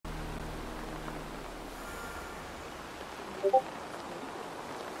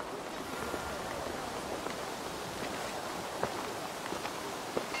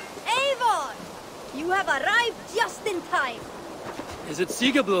Eivor! You have arrived just in time. Is it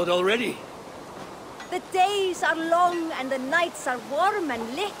Sigurblod already? The days are long and the nights are warm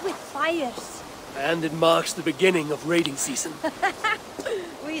and lit with fires. And it marks the beginning of raiding season.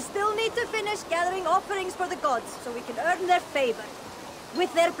 We still need to finish gathering offerings for the gods so we can earn their favor.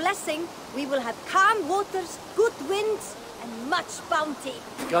 With their blessing, we will have calm waters, good winds, and much bounty.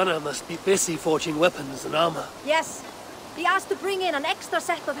 Gunnar must be busy forging weapons and armor. Yes, he asked to bring in an extra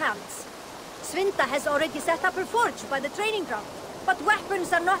set of hands. Svinda has already set up her forge by the training ground. But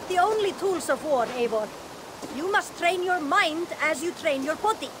weapons are not the only tools of war, Eivor. You must train your mind as you train your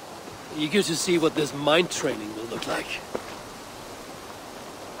body. Eager to see what this mind training will look like.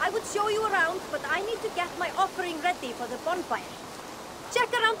 I would show you around, but I need to get my offering ready for the bonfire.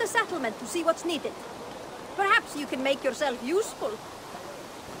 Check around the settlement to see what's needed. Perhaps you can make yourself useful.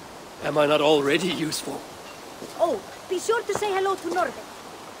 Am I not already useful? Oh, be sure to say hello to Norvik.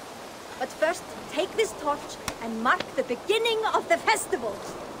 But first, take this torch and mark the beginning of the festival.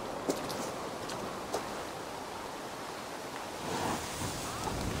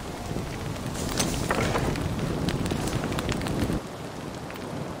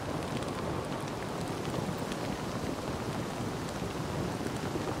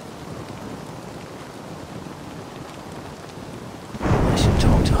 I should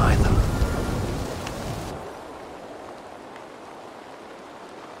talk to either.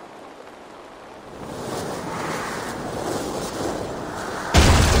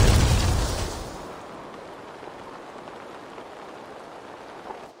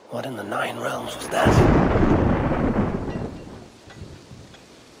 What in the Nine Realms was that?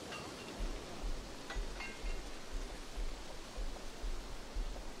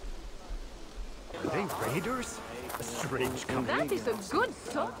 Are they raiders? A strange company. That is a good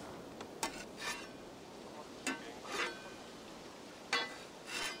song.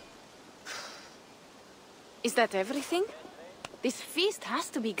 Is that everything? This feast has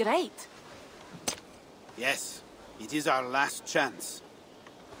to be great. Yes, it is our last chance.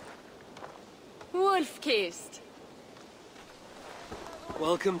 Wolf-kissed.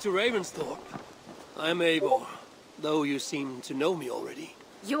 Welcome to Ravensthorpe. I'm Eivor, though you seem to know me already.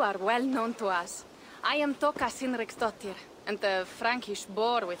 You are well known to us. I am Toka Sinriksdottir, and the Frankish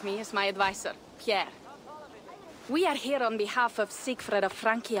boar with me is my advisor, Pierre. We are here on behalf of Sigfred of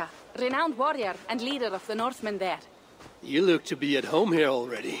Francia, renowned warrior and leader of the Northmen there. You look to be at home here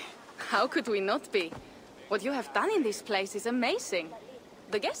already. How could we not be? What you have done in this place is amazing.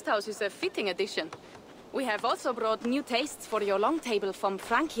 The guest house is a fitting addition. We have also brought new tastes for your long table from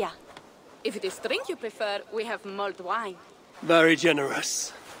Francia. If it is drink you prefer, we have mulled wine. Very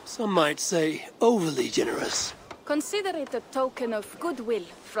generous. Some might say overly generous. Consider it a token of goodwill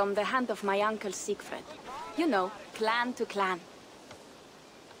from the hand of my uncle Sigfred. You know, clan to clan.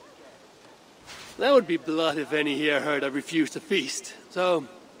 That would be blood if any here heard I refused to feast. So,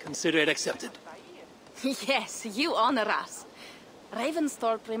 consider it accepted. Yes, you honor us.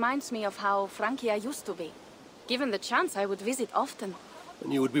 Ravensthorpe reminds me of how Francia used to be. Given the chance, I would visit often.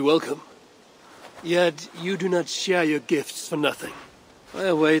 And you would be welcome. Yet, you do not share your gifts for nothing. I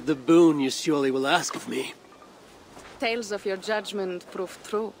await the boon you surely will ask of me. Tales of your judgment prove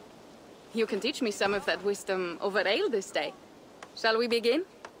true. You can teach me some of that wisdom over ale this day. Shall we begin?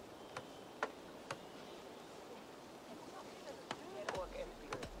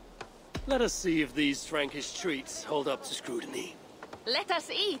 Let us see if these Frankish treats hold up to scrutiny. Let us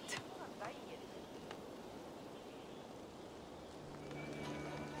eat!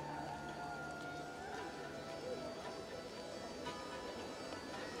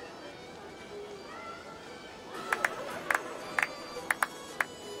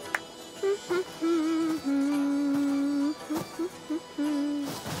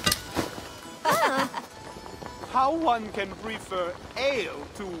 How one can prefer ale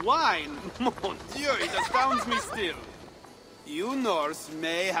to wine? Mon Dieu, it astounds me still. You Norse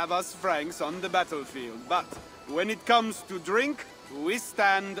may have us Franks on the battlefield, but when it comes to drink, we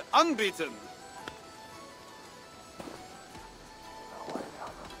stand unbeaten.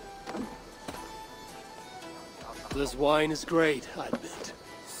 This wine is great, I admit.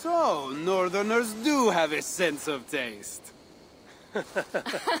 So, Northerners do have a sense of taste.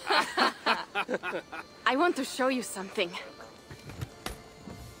 I want to show you something.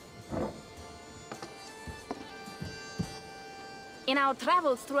 In our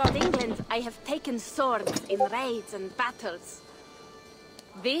travels throughout England, I have taken swords in raids and battles.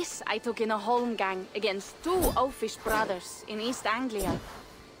 This I took in a holmgang against two oafish brothers in East Anglia.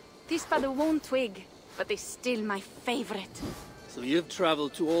 'Tis but a one twig, but is still my favorite. So you've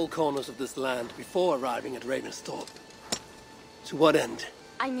traveled to all corners of this land before arriving at Ravensthorpe. To what end?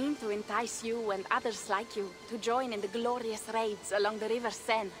 I mean to entice you and others like you to join in the glorious raids along the River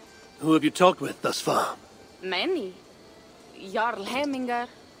Seine. Who have you talked with thus far? Many. Jarl Heminger,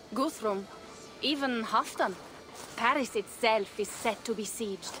 Guthrum, even Halfdan. Paris itself is set to be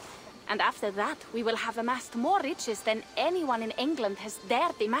sieged. And after that, we will have amassed more riches than anyone in England has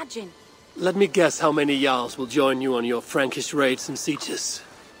dared imagine. Let me guess how many Jarls will join you on your Frankish raids and sieges.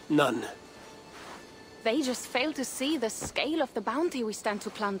 None. They just fail to see the scale of the bounty we stand to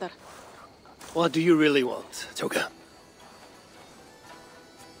plunder. What do you really want, Toka?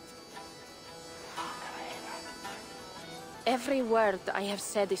 Every word I have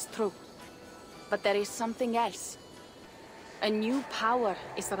said is true. But there is something else. A new power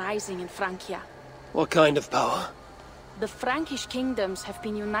is rising in Francia. What kind of power? The Frankish kingdoms have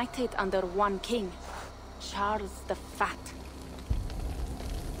been united under one king, Charles the Fat.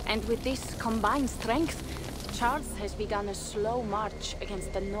 And with this combined strength, Charles has begun a slow march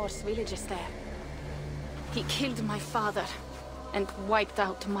against the Norse villages there. He killed my father and wiped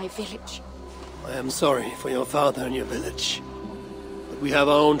out my village. I am sorry for your father and your village. But we have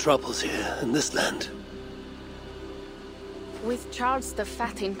our own troubles here in this land. With Charles the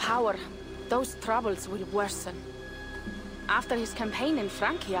Fat in power, those troubles will worsen. After his campaign in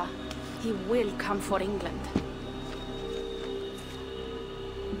Francia, he will come for England.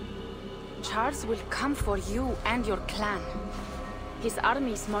 Charles will come for you and your clan. His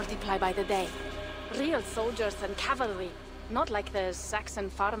armies multiply by the day. Real soldiers and cavalry, not like the Saxon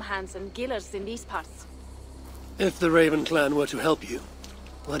farmhands and gillers in these parts. If the Raven clan were to help you,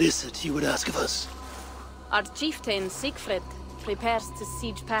 what is it you would ask of us? Our chieftain, Siegfried, prepares to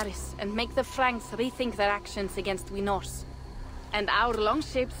siege Paris and make the Franks rethink their actions against we Norse. And our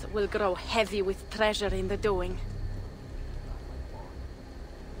longships will grow heavy with treasure in the doing.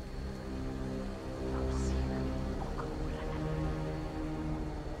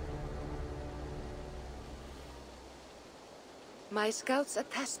 My scouts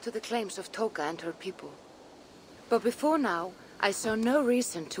attest to the claims of Toka and her people. But before now, I saw no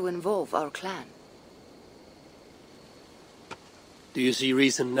reason to involve our clan. Do you see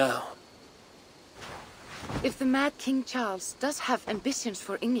reason now? If the Mad King Charles does have ambitions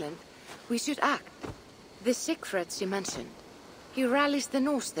for England, we should act. The Siegfrieds you mentioned, he rallies the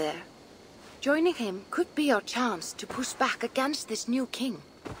Norse there. Joining him could be our chance to push back against this new king.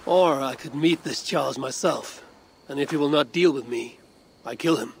 Or I could meet this Charles myself. And if he will not deal with me, I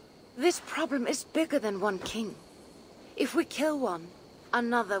kill him. This problem is bigger than one king. If we kill one,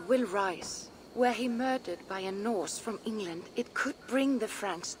 another will rise. Were he murdered by a Norse from England, it could bring the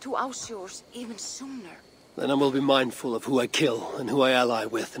Franks to our shores even sooner. Then I will be mindful of who I kill and who I ally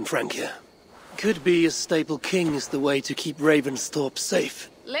with in Francia. Could be a stable king is the way to keep Ravensthorpe safe.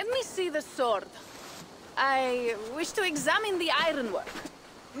 Let me see the sword. I wish to examine the ironwork.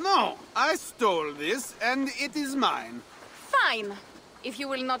 No, I stole this, and it is mine. Fine. If you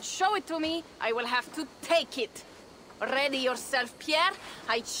will not show it to me, I will have to take it. Ready yourself, Pierre.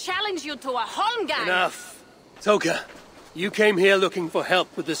 I challenge you to a holmgang. Enough. Toka, you came here looking for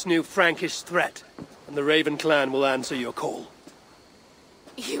help with this new Frankish threat, and the Raven clan will answer your call.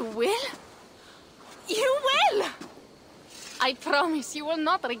 You will? You will! I promise you will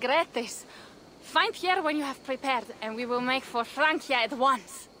not regret this. Find Pierre when you have prepared, and we will make for Francia at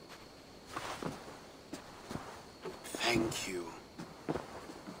once. Thank you.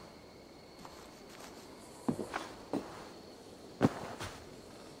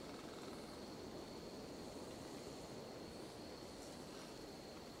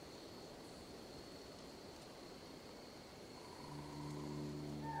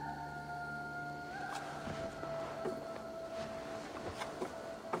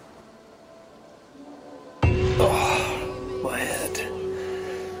 My head.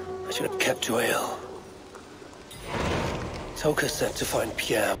 I should have kept to ale. Toka sent to find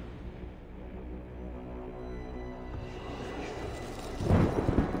Pierre.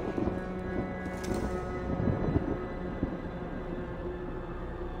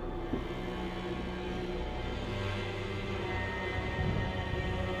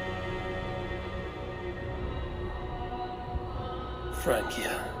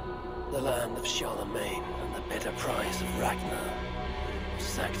 Francia, the land of Charlemagne and the bitter prize of Ragnar, who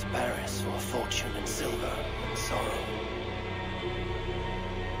sacked Paris for fortune and silver and sorrow.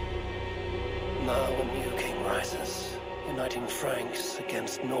 Now a new king rises, uniting Franks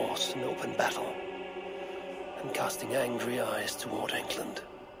against Norse in open battle, and casting angry eyes toward England.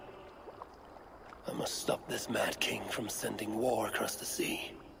 I must stop this mad king from sending war across the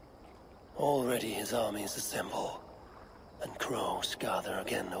sea, Already his armies assemble, and crows gather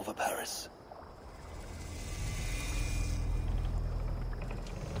again over Paris.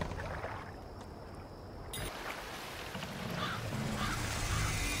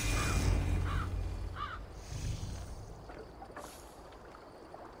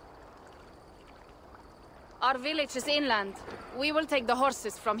 Our village is inland. We will take the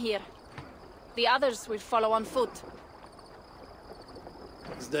horses from here. The others will follow on foot.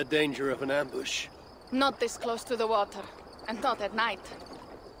 Is there danger of an ambush? Not this close to the water, and not at night.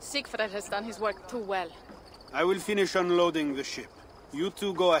 Siegfried has done his work too well. I will finish unloading the ship. You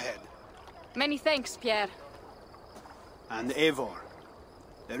two go ahead. Many thanks, Pierre. And Eivor,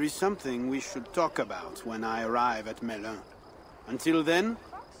 there is something we should talk about when I arrive at Melun. Until then,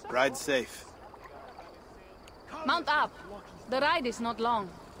 ride safe. Mount up. The ride is not long.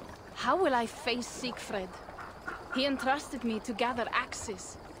 How will I face Siegfried? He entrusted me to gather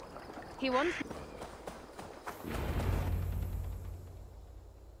axes. He wants...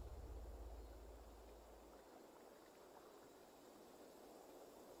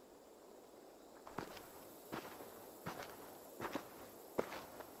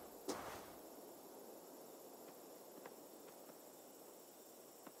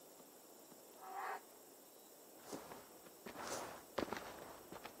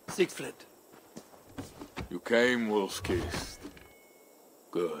 Siegfried. You came, wolf-kissed.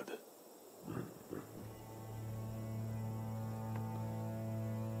 Good.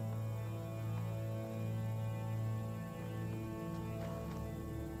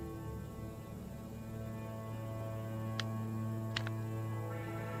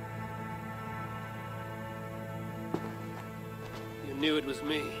 You knew it was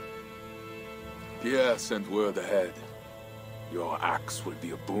me. Pierre sent word ahead. Your axe will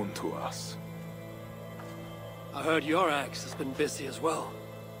be a boon to us. I heard your axe has been busy as well.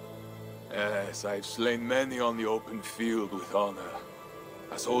 Yes, I've slain many on the open field with honor,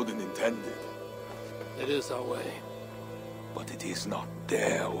 as Odin intended. It is our way. But it is not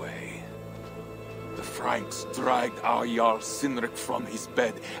their way. The Franks dragged our Jarl Sinric from his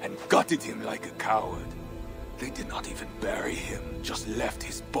bed and gutted him like a coward. They did not even bury him, just left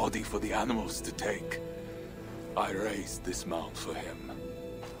his body for the animals to take. I raised this mound for him.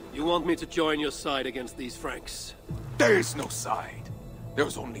 You want me to join your side against these Franks? There is no side. There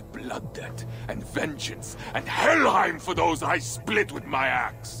is only blood debt, and vengeance, and Helheim for those I split with my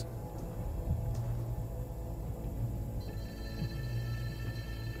axe.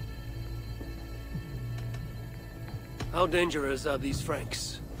 How dangerous are these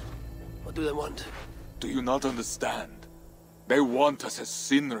Franks? What do they want? Do you not understand? They want us as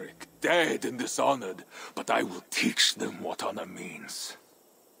Sinric, dead and dishonored, but I will teach them what honor means.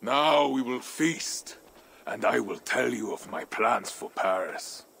 Now we will feast, and I will tell you of my plans for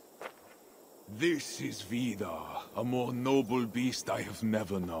Paris. This is Vidar, a more noble beast I have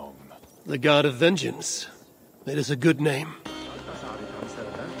never known. The God of Vengeance. It is a good name.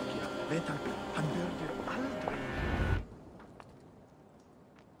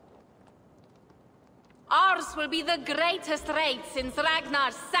 Ours will be the greatest raid since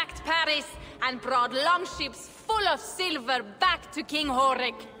Ragnar sacked Paris and brought longships full of silver back to King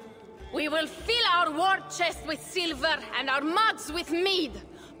Horik. We will fill our war chest with silver and our mugs with mead.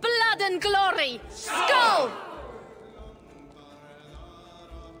 Blood and glory! Skull!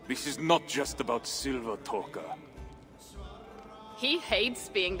 This is not just about silver, Torka. He hates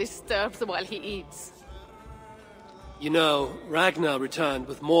being disturbed while he eats. You know, Ragnar returned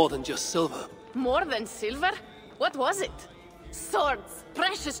with more than just silver. More than silver? What was it? Swords,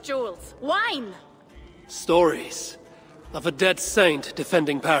 precious jewels, wine! Stories of a dead saint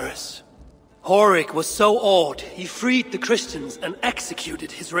defending Paris. Horik was so awed, he freed the Christians and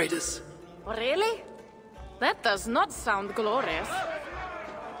executed his raiders. Really? That does not sound glorious.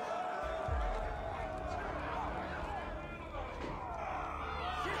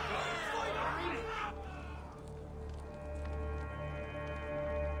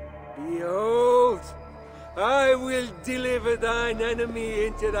 Behold, I will deliver thine enemy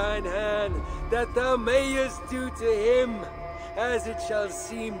into thine hand, that thou mayest do to him as it shall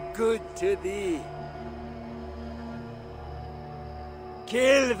seem good to thee.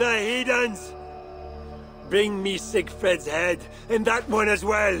 Kill the heathens! Bring me Siegfried's head, and that one as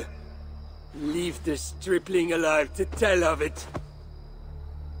well. Leave the stripling alive to tell of it.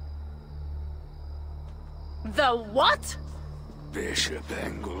 The what? Bishop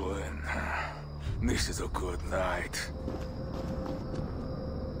Engelwin. This is a good night.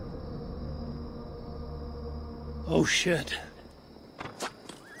 Oh shit.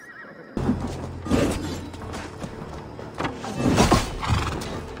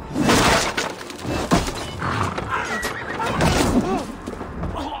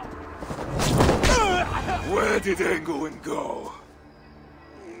 did Engwin go?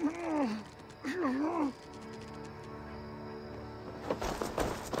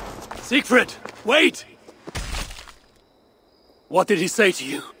 Siegfried, wait! What did he say to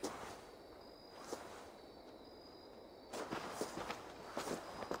you?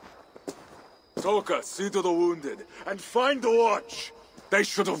 Toka, see to the wounded, and find the watch! They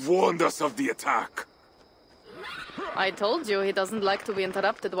should have warned us of the attack. I told you he doesn't like to be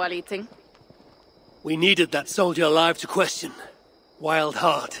interrupted while eating. We needed that soldier alive to question. Wild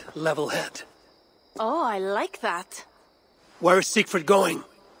heart, level head. Oh, I like that. Where is Siegfried going?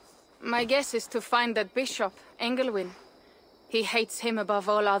 My guess is to find that bishop, Engelwin. He hates him above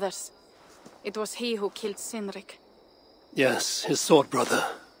all others. It was he who killed Cynric. Yes, his sword brother.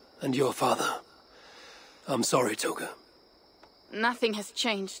 And your father. I'm sorry, Toga. Nothing has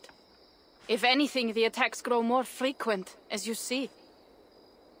changed. If anything, the attacks grow more frequent, as you see.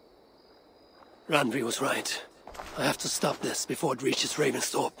 Randvi was right. I have to stop this before it reaches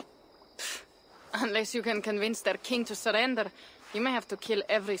Ravensthorpe. Unless you can convince their king to surrender, you may have to kill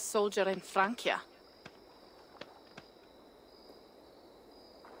every soldier in Francia.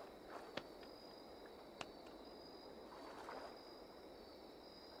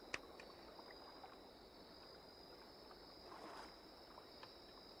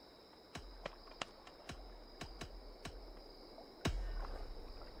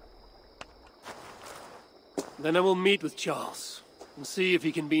 Then I will meet with Charles, and see if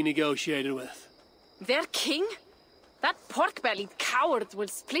he can be negotiated with. Their king? That pork-bellied coward will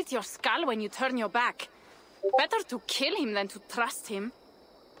split your skull when you turn your back. Better to kill him than to trust him.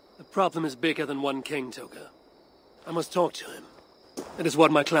 The problem is bigger than one king, Toga. I must talk to him. It is what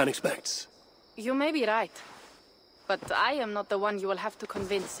my clan expects. You may be right. But I am not the one you will have to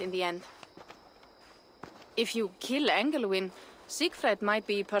convince in the end. If you kill Engelwin, Siegfried might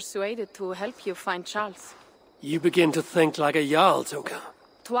be persuaded to help you find Charles. You begin to think like a Jarl, Toga.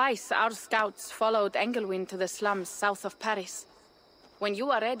 Twice our scouts followed Engelwin to the slums south of Paris. When you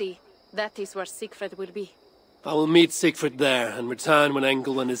are ready, that is where Siegfried will be. I will meet Siegfried there and return when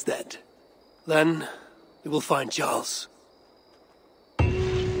Engelwin is dead. Then, we will find Charles.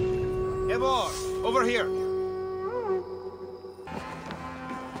 Eivor, over here.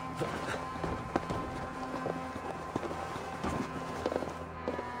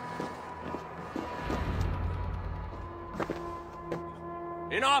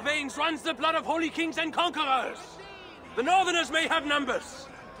 In our veins runs the blood of holy kings and conquerors. The Northerners may have numbers,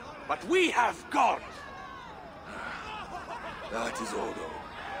 but we have God. That is Odo,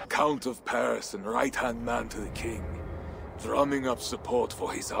 Count of Paris and right-hand man to the king. Drumming up support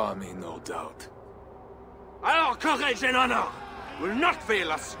for his army, no doubt. Our courage and honor will not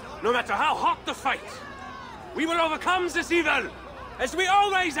fail us, no matter how hot the fight. We will overcome this evil, as we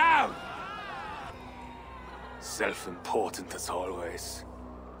always have. Self-important as always.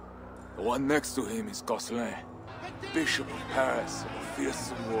 The one next to him is Gosselin, Bishop of Paris and a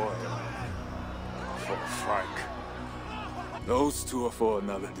fearsome warrior. For Frank. Those two are for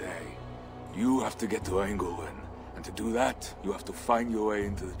another day. You have to get to Engelwin, and to do that, you have to find your way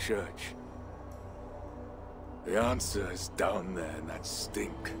into the church. The answer is down there in that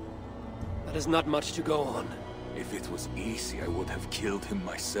stink. That is not much to go on. If it was easy, I would have killed him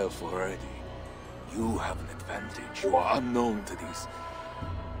myself already. You have an advantage. You are unknown to these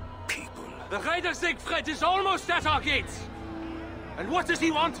people. The Raider Siegfried is almost at our gates. And what does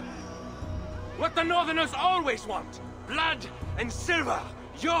he want? What the Northerners always want. Blood and silver.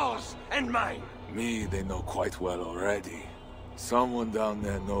 Yours and mine. Me, they know quite well already. Someone down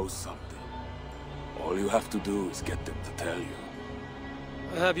there knows something. All you have to do is get them to tell you.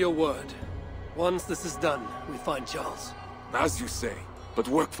 I have your word. Once this is done, we find Charles. As you say, but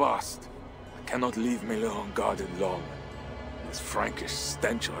work fast. I cannot leave Miller unguarded long. This Frankish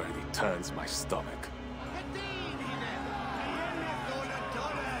stench already turns my stomach.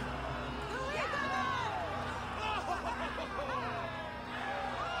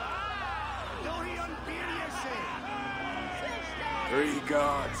 Three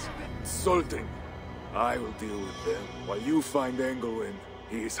guards, insulting. I will deal with them, while you find Engelwin.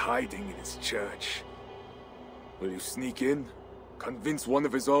 He is hiding in his church. Will you sneak in, convince one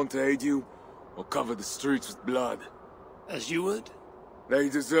of his own to aid you, or cover the streets with blood? As you would? They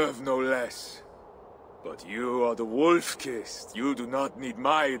deserve no less. But you are the wolf-kissed. You do not need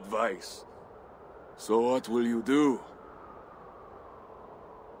my advice. So what will you do?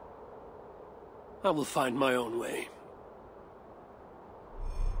 I will find my own way.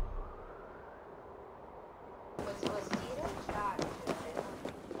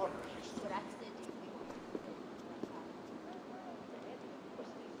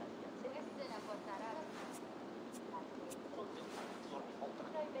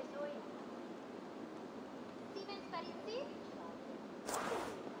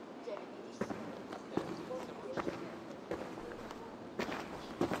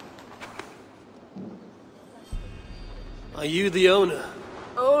 Are you the owner?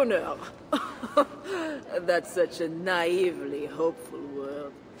 Owner? That's such a naively hopeful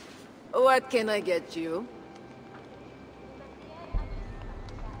word. What can I get you?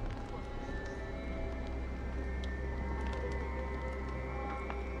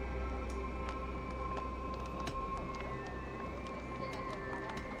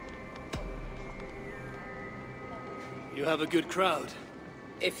 You have a good crowd.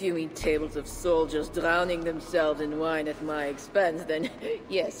 If you mean tables of soldiers drowning themselves in wine at my expense, then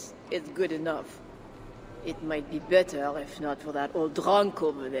yes, it's good enough. It might be better if not for that old drunk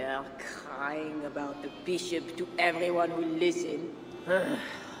over there, crying about the bishop to everyone who listens.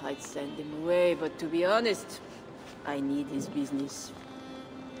 I'd send him away, but to be honest, I need his business.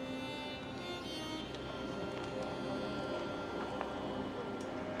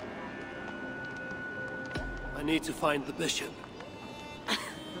 I need to find the bishop.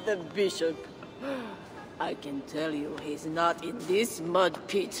 The bishop. I can tell you, he's not in this mud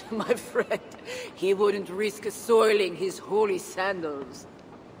pit, my friend. He wouldn't risk soiling his holy sandals.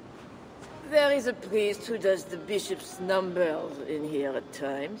 There is a priest who does the bishop's numbers in here at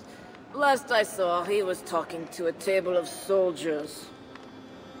times. Last I saw, he was talking to a table of soldiers.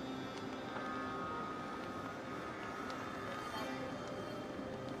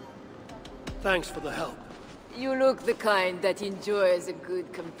 Thanks for the help. You look the kind that enjoys a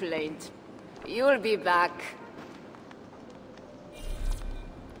good complaint. You'll be back.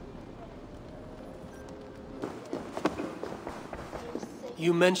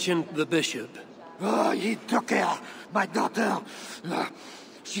 You mentioned the bishop. Oh, he took her, my daughter.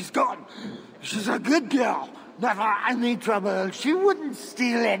 She's gone. She's a good girl. Never any trouble. She wouldn't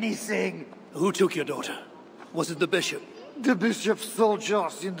steal anything. Who took your daughter? Was it the bishop? The bishop's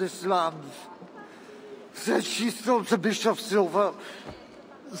soldiers in the slums. Says she stole the bishop's silver.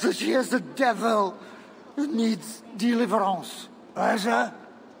 Says she has the devil who needs deliverance. What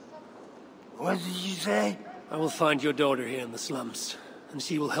did you say? I will find your daughter here in the slums, and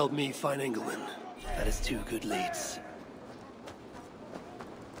she will help me find England. That is two good leads.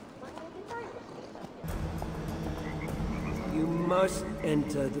 You must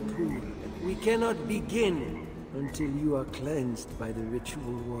enter the pool. We cannot begin until you are cleansed by the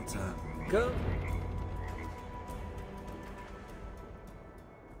ritual water. Come.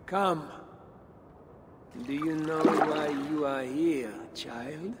 Come. Do you know why you are here,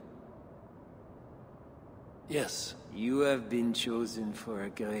 child? Yes. You have been chosen for a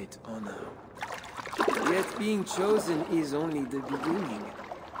great honor. Yet being chosen is only the beginning.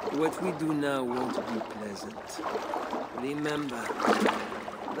 What we do now won't be pleasant. Remember,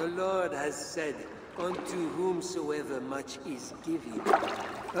 the Lord has said, "Unto whomsoever much is given,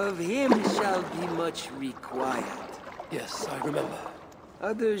 of him shall be much required." Yes, I remember.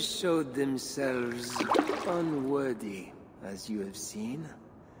 Others showed themselves unworthy, as you have seen.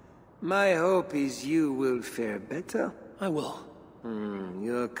 My hope is you will fare better. I will.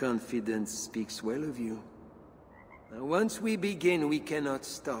 Your confidence speaks well of you. Now, once we begin, we cannot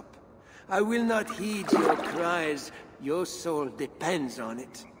stop. I will not heed your cries. Your soul depends on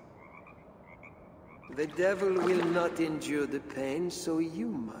it. The devil will not endure the pain, so you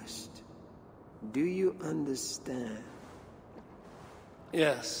must. Do you understand?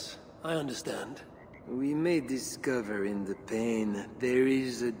 Yes, I understand. We may discover in the pain there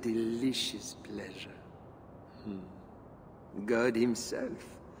is a delicious pleasure. God himself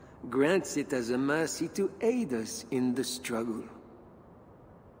grants it as a mercy to aid us in the struggle.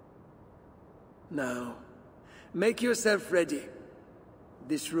 Now, make yourself ready.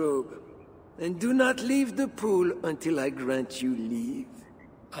 Disrobe, and do not leave the pool until I grant you leave.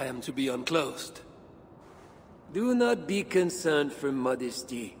 I am to be unclothed. Do not be concerned for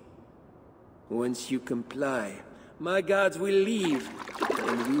modesty. Once you comply, my guards will leave,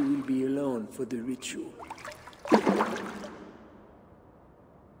 and we will be alone for the ritual.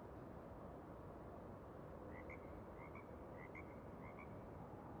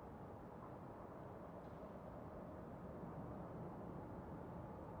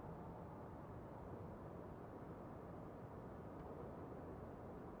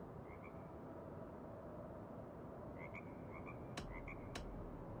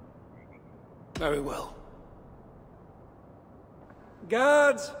 Very well.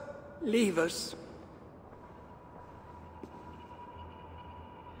 Guards, leave us.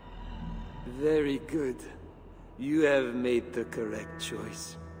 Very good. You have made the correct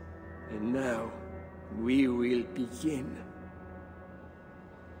choice. And now, we will begin.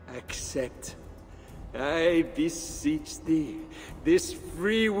 Accept, I beseech thee, this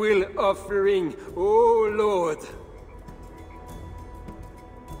free will offering, O Lord.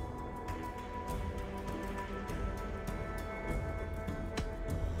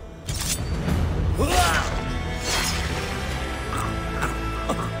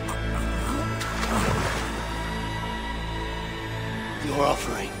 Your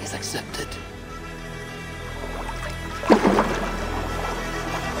offering is accepted.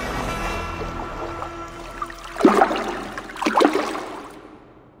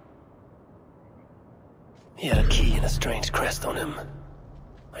 He had a key and a strange crest on him.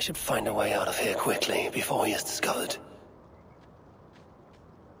 I should find a way out of here quickly before he is discovered.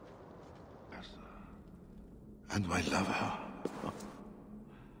 And my lover.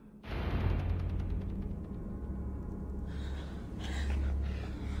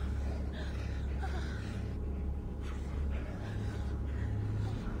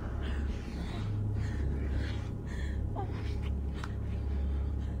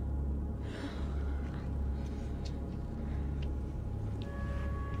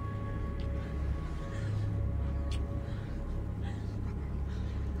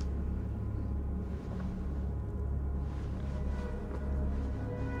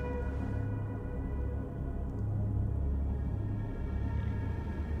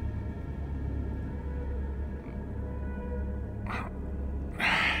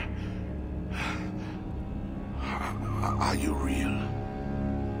 Are you real?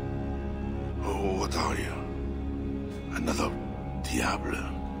 Oh, what are you? Another Diable?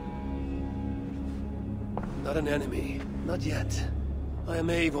 Not an enemy. Not yet. I am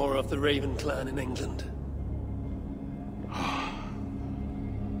Eivor of the Raven clan in England.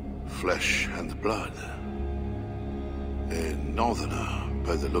 Flesh and blood. A northerner,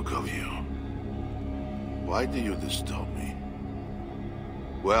 by the look of you. Why do you disturb me?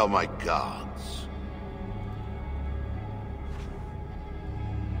 Where are my guards?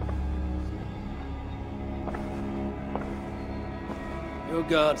 Your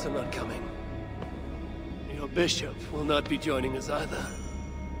guards are not coming. Your bishop will not be joining us either.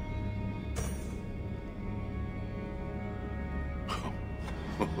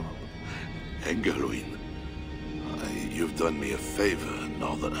 Engelwin, you've done me a favor,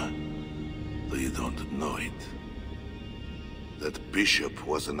 northerner. Though you don't know it. That bishop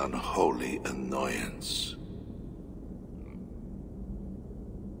was an unholy annoyance.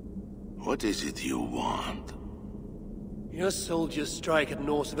 What is it you want? Your soldiers strike at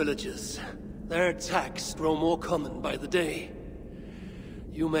Norse villages. Their attacks grow more common by the day.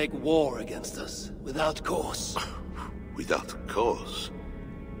 You make war against us, without cause. Without cause?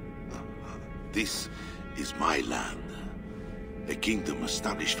 This is my land. A kingdom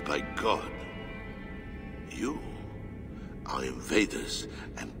established by God. You are invaders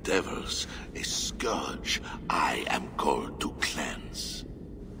and devils, a scourge I am called to cleanse.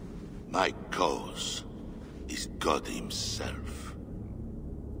 My cause is God himself.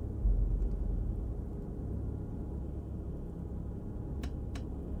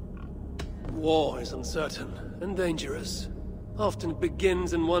 War is uncertain and dangerous. Often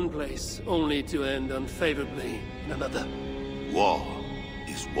begins in one place, only to end unfavorably in another. War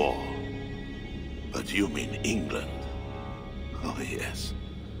is war. But you mean England? Oh yes.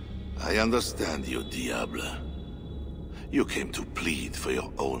 I understand you, Diable. You came to plead for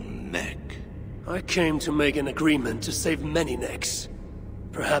your own neck. I came to make an agreement to save many necks.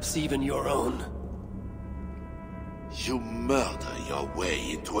 Perhaps even your own. You murder your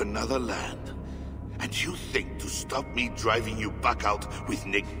way into another land. And you think to stop me driving you back out with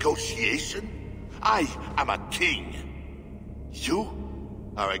negotiation? I am a king. You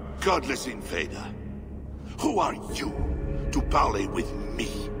are a godless invader. Who are you to parley with me?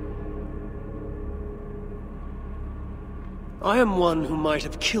 I am one who might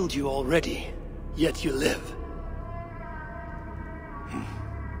have killed you already, yet you live.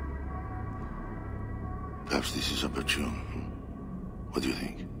 Perhaps this is opportune. What do you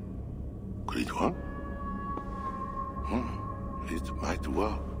think? Could it work? It might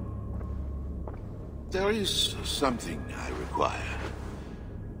work. There is something I require.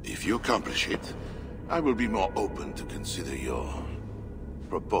 If you accomplish it, I will be more open to consider your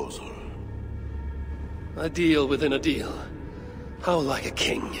proposal. A deal within a deal. How like a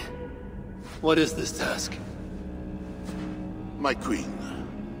king. What is this task? My queen,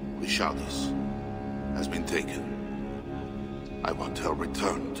 Richardis, has been taken. I want her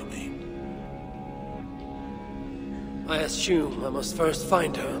returned to me. I assume I must first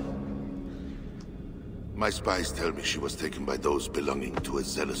find her. My spies tell me she was taken by those belonging to a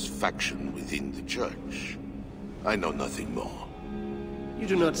zealous faction within the church. I know nothing more. You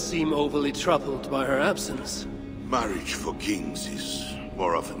do not seem overly troubled by her absence. Marriage for kings is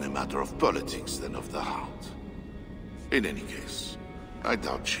more often a matter of politics than of the heart. In any case, I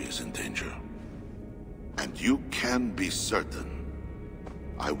doubt she is in danger. And you can be certain,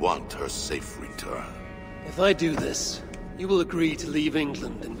 I want her safe return. If I do this, you will agree to leave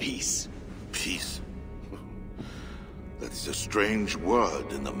England in peace. Peace? That is a strange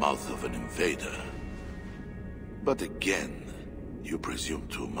word in the mouth of an invader. But again, you presume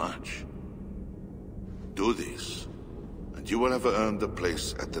too much. Do this, and you will have earned a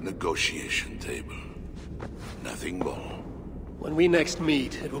place at the negotiation table. Nothing more. When we next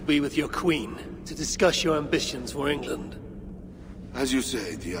meet, it will be with your queen, to discuss your ambitions for England. As you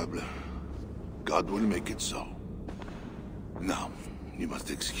say, Diable. God will make it so. Now, you must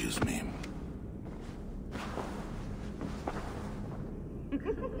excuse me.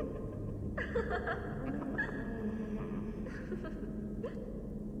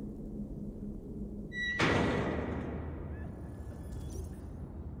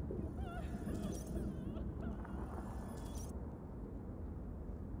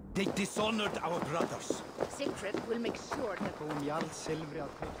 They dishonored our brothers. Siegfried will make sure that...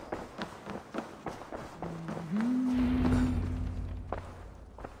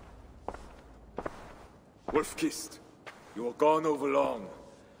 Wolf-Kissed, you were gone over long.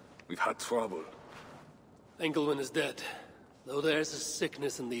 We've had trouble. Engelwin is dead. Though there's a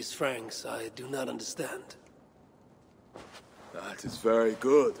sickness in these Franks I do not understand. That is very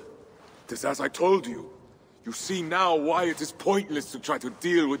good. It is as I told you. You see now why it is pointless to try to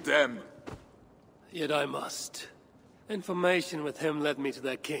deal with them. Yet I must. Information with him led me to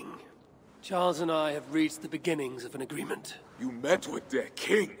their king. Charles and I have reached the beginnings of an agreement. You met with their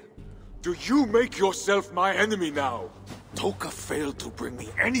king? Do you make yourself my enemy now? Toka failed to bring me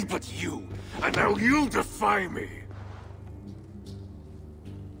any but you, and now you defy me!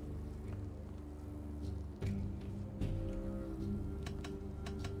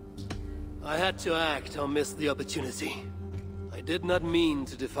 I had to act or miss the opportunity. I did not mean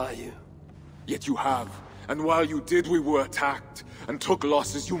to defy you. Yet you have, and while you did we were attacked, and took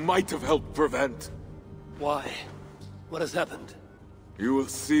losses you might have helped prevent. Why? What has happened? You will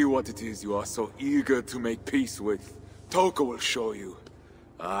see what it is you are so eager to make peace with. Toka will show you.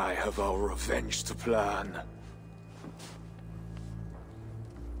 I have our revenge to plan.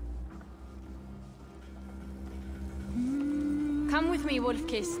 Come with me,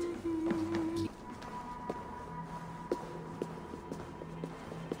 Wolf-Kissed.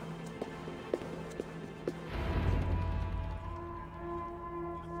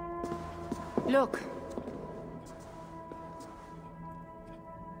 Look.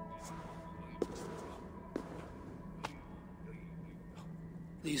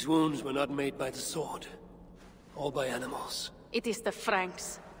 These wounds were not made by the sword, or by animals. It is the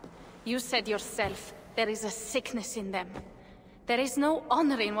Franks. You said yourself, there is a sickness in them. There is no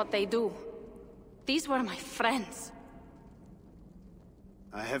honor in what they do. These were my friends.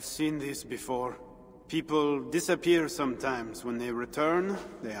 I have seen this before. People disappear sometimes. When they return,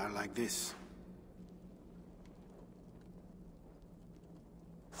 they are like this.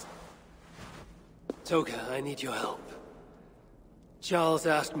 Toka, I need your help. Charles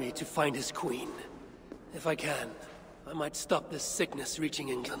asked me to find his queen. If I can, I might stop this sickness reaching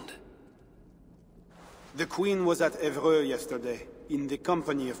England. The queen was at Evreux yesterday, in the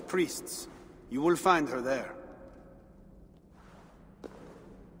company of priests. You will find her there.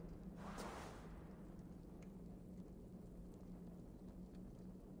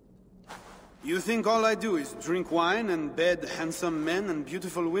 You think all I do is drink wine and bed handsome men and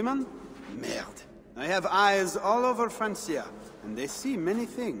beautiful women? Merde. I have eyes all over Francia, and they see many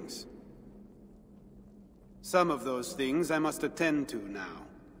things. Some of those things I must attend to now.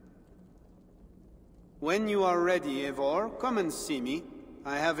 When you are ready, Eivor, come and see me.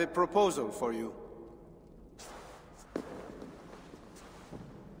 I have a proposal for you.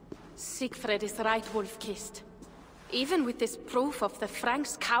 Siegfried is right, Wolf-Kissed. Even with this proof of the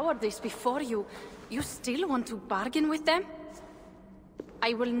Franks' cowardice before you, you still want to bargain with them?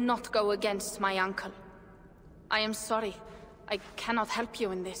 I will not go against my uncle. I am sorry. I cannot help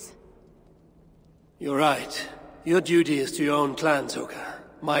you in this. You're right. Your duty is to your own clan, Toka.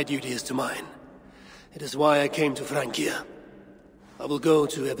 My duty is to mine. It is why I came to Francia. I will go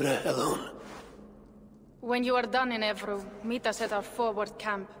to Evreux alone. When you are done in Evreux, meet us at our forward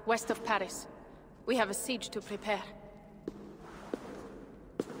camp, west of Paris. We have a siege to prepare.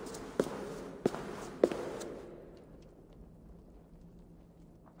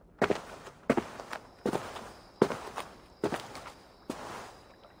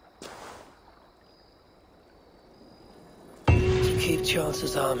 To keep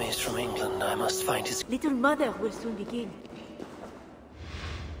Charles's armies from England, I must find his... Little mother will soon begin.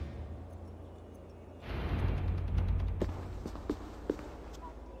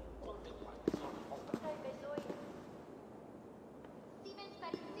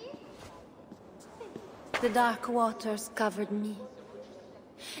 The dark waters covered me.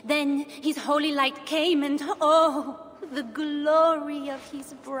 Then his holy light came and oh, the glory of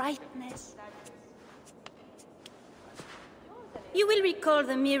his brightness. You will recall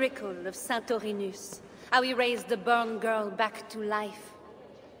the miracle of Santorinus, how he raised the burned girl back to life.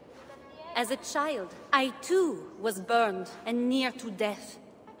 As a child, I too was burned and near to death.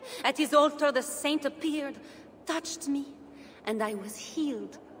 At his altar the saint appeared, touched me, and I was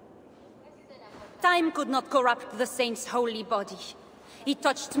healed. Time could not corrupt the saint's holy body. He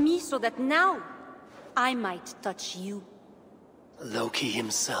touched me so that now I might touch you. Loki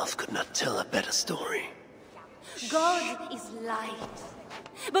himself could not tell a better story. God is light.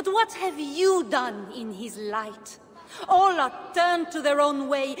 But what have you done in his light? All are turned to their own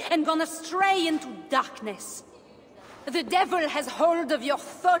way and gone astray into darkness. The devil has hold of your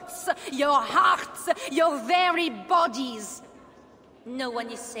thoughts, your hearts, your very bodies. No one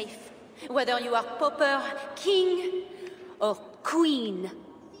is safe, whether you are pauper, king, or queen.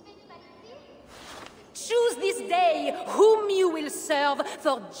 Choose this day whom you will serve,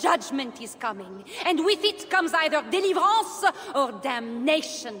 for judgment is coming, and with it comes either deliverance or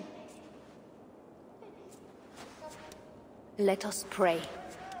damnation. Let us pray.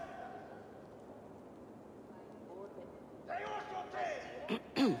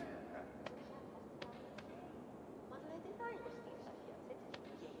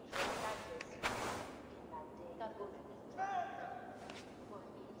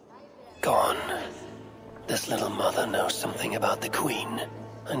 Gone. This little mother knows something about the Queen.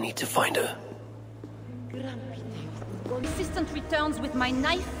 I need to find her. When assistant returns with my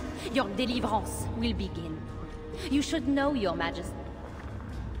knife, your deliverance will begin. You should know, Your Majesty.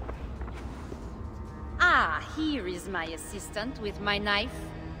 Ah, here is my assistant with my knife.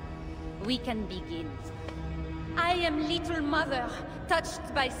 We can begin. I am Little Mother,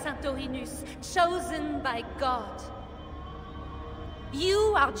 touched by Santorinus, chosen by God.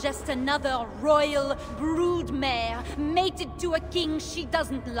 You are just another royal broodmare, mated to a king she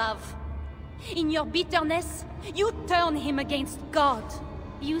doesn't love. In your bitterness, you turn him against God.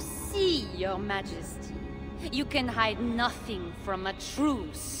 You see, Your Majesty, you can hide nothing from a true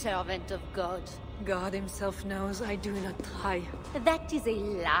servant of God. God himself knows I do not try. That is a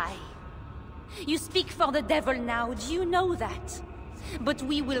lie. You speak for the devil now, do you know that? But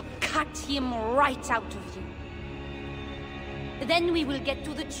we will cut him right out of you. Then we will get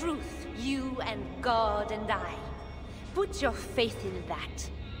to the truth, you and God and I. Put your faith in that.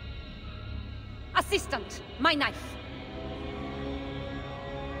 Assistant, my knife.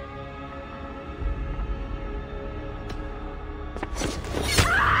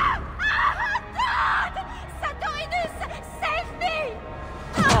 Ah! Ah! God! Santorinus, save me!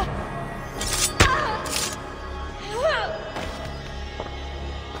 Ah! Ah!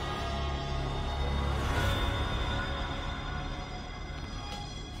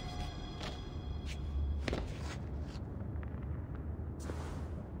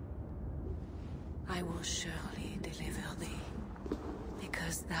 I will surely deliver thee,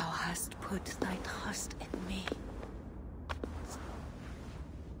 because thou hast put thy trust in me.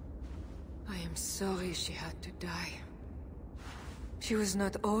 I am sorry she had to die. She was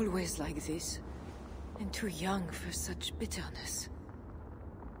not always like this, and too young for such bitterness.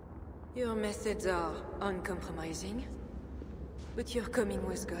 Your methods are uncompromising, but your coming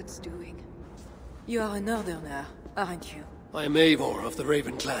was God's doing. You are a northerner, aren't you? I am Eivor of the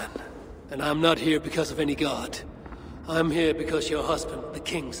Raven clan, and I'm not here because of any god. I'm here because your husband, the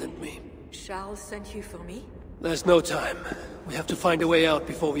king, sent me. Charles sent you for me? There's no time. We have to find a way out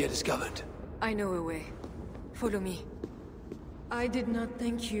before we are discovered. I know a way. Follow me. I did not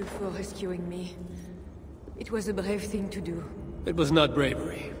thank you for rescuing me. It was a brave thing to do. It was not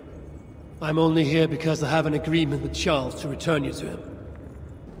bravery. I'm only here because I have an agreement with Charles to return you to him.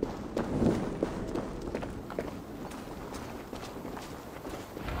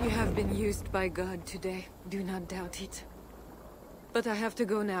 You have been used by God today. Do not doubt it. But I have to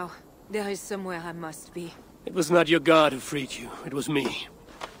go now. There is somewhere I must be. It was not your god who freed you. It was me.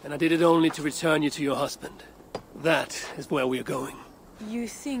 And I did it only to return you to your husband. That is where we are going. You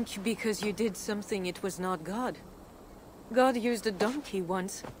think because you did something it was not God? God used a donkey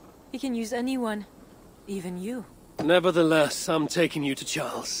once. He can use anyone. Even you. Nevertheless, I'm taking you to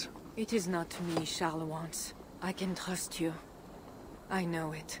Charles. It is not me Charles wants. I can trust you. I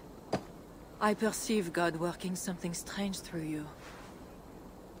know it. I perceive God working something strange through you.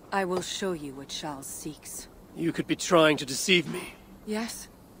 I will show you what Charles seeks. You could be trying to deceive me. Yes,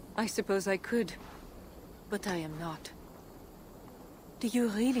 I suppose I could. But I am not. Do you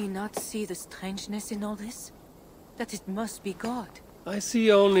really not see the strangeness in all this? That it must be God? I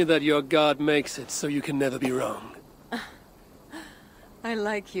see only that your god makes it so you can never be wrong. I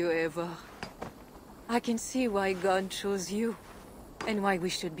like you, Eivor. I can see why God chose you, and why we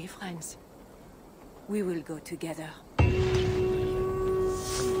should be friends. We will go together.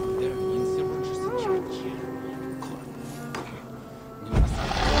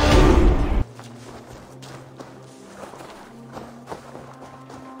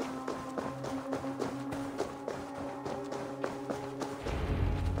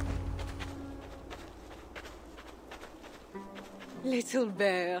 Little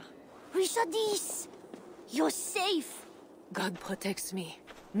bear. Richardis! You're safe! God protects me.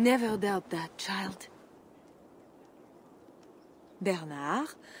 Never doubt that, child. Bernard,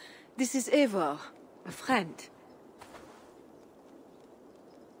 this is Eivor, a friend.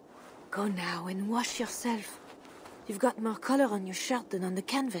 Go now and wash yourself. You've got more color on your shirt than on the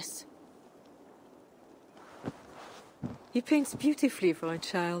canvas. He paints beautifully for a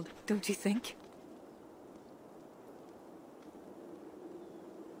child, don't you think?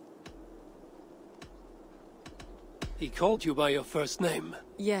 He called you by your first name.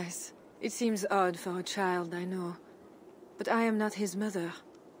 Yes, it seems odd for a child, I know. But I am not his mother.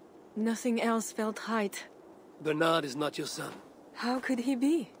 Nothing else felt right. Bernard is not your son. How could he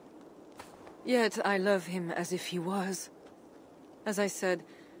be? Yet I love him as if he was. As I said,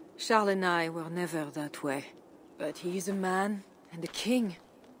 Charles and I were never that way. But he is a man and a king.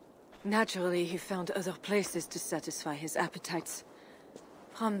 Naturally, he found other places to satisfy his appetites.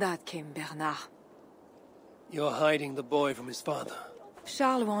 From that came Bernard. You're hiding the boy from his father.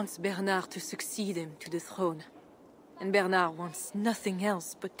 Charles wants Bernard to succeed him to the throne. And Bernard wants nothing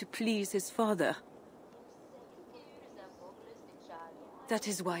else but to please his father. That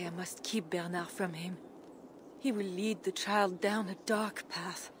is why I must keep Bernard from him. He will lead the child down a dark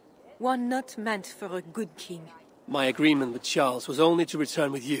path, one not meant for a good king. My agreement with Charles was only to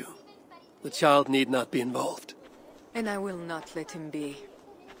return with you. The child need not be involved. And I will not let him be.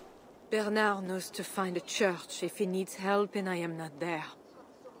 Bernard knows to find a church if he needs help and I am not there.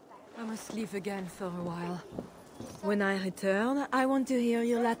 I must leave again for a while. When I return, I want to hear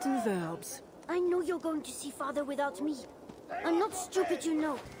your Latin verbs. I know you're going to see Father without me. I'm not stupid, you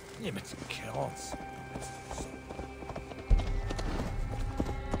know. Ja, men klart.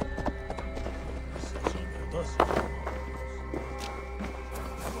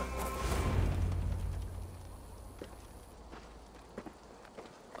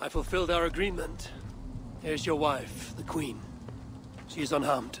 I fulfilled our agreement. Here's your wife, the Queen. She is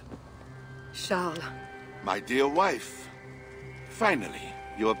unharmed. Charles. My dear wife, finally,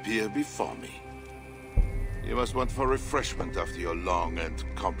 you appear before me. You must want for refreshment after your long and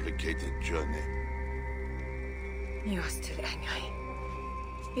complicated journey. You are still angry.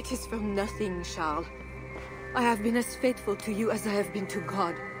 It is for nothing, Charles. I have been as faithful to you as I have been to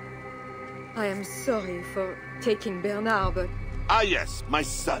God. I am sorry for taking Bernard, but... Ah yes, my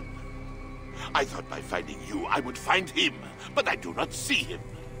son. I thought by finding you, I would find him, but I do not see him.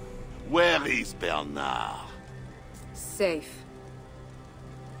 Where is Bernard? Safe.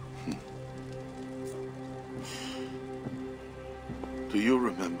 Do you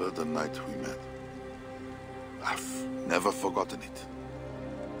remember the night we met? I've never forgotten it.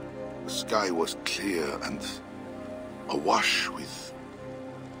 The sky was clear and awash with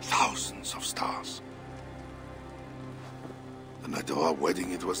thousands of stars. The night of our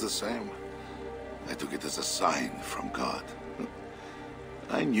wedding, it was the same. I took it as a sign from God.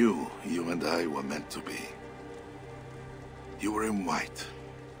 I knew you and I were meant to be. You were in white,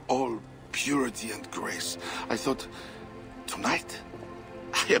 all purity and grace. I thought, tonight,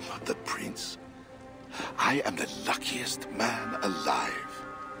 I am not the prince. I am the luckiest man alive.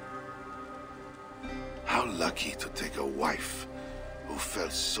 How lucky to take a wife who fell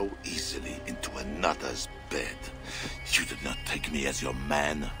so easily into another's bed. You did not take me as your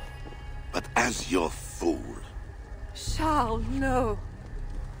man, but as your fool. Charles, no.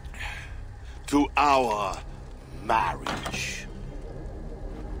 To our marriage.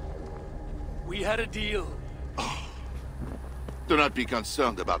 We had a deal. Oh. Do not be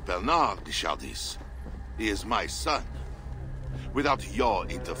concerned about Bernard, Richardis. He is my son. Without your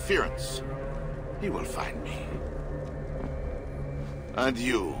interference, he will find me. And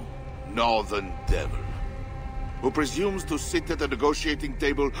you, northern devil, who presumes to sit at a negotiating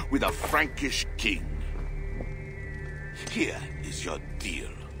table with a Frankish king. Here is your deal.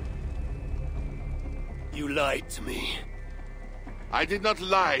 You lied to me. I did not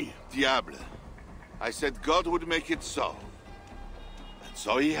lie, Diable. I said God would make it so. And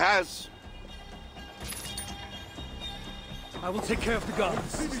so he has. I will take care of the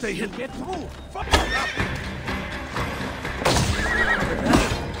guards. Stay hidden. Get through!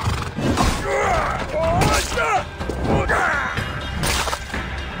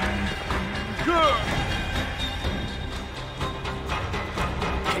 Good!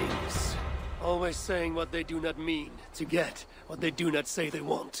 by saying what they do not mean, to get what they do not say they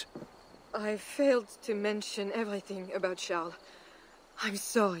want. I failed to mention everything about Charles. I'm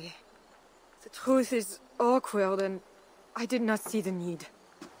sorry. The truth is awkward and I did not see the need.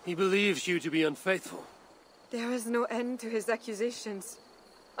 He believes you to be unfaithful. There is no end to his accusations.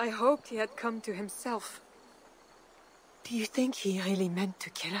 I hoped he had come to himself. Do you think he really meant to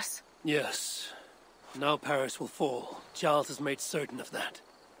kill us? Yes. Now Paris will fall. Charles has made certain of that.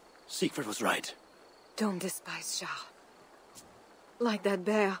 Siegfried was right. Don't despise Charles. Like that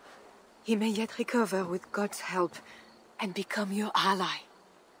bear, he may yet recover with God's help and become your ally.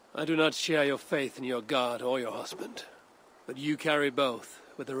 I do not share your faith in your god or your husband. But you carry both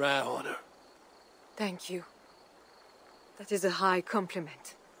with a rare honor. Thank you. That is a high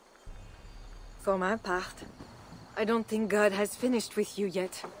compliment. For my part, I don't think God has finished with you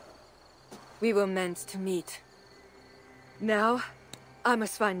yet. We were meant to meet. Now, I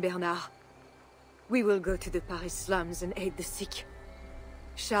must find Bernard. We will go to the Paris slums and aid the sick.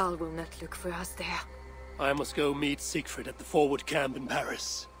 Charles will not look for us there. I must go meet Siegfried at the forward camp in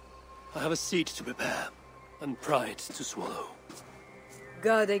Paris. I have a seat to prepare, and pride to swallow.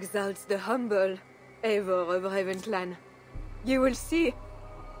 God exalts the humble, Eivor of Ravenclan. You will see.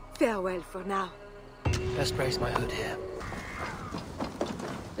 Farewell for now. Best raise my hood here.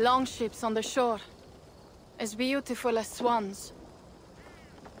 Longships on the shore. As beautiful as swans.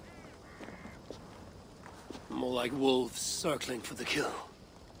 More like wolves circling for the kill.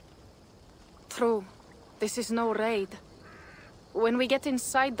 True. This is no raid. When we get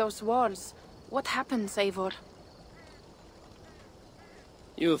inside those walls, what happens, Eivor?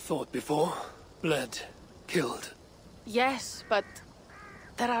 You have fought before. Bled. Killed. Yes, but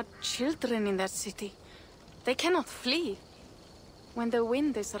there are children in that city. They cannot flee. When the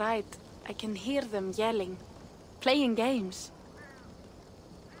wind is right, I can hear them yelling, playing games.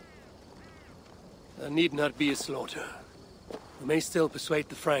 There need not be a slaughter. We may still persuade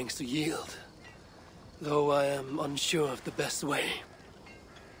the Franks to yield, though I am unsure of the best way.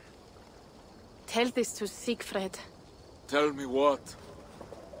 Tell this to Siegfried. Tell me what?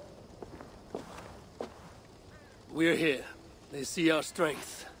 We're here. They see our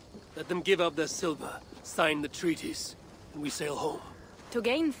strength. Let them give up their silver, sign the treaties, and we sail home. To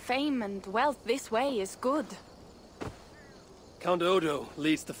gain fame and wealth this way is good. Count Odo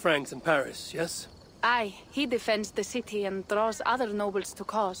leads the Franks in Paris, yes? Aye, he defends the city and draws other nobles to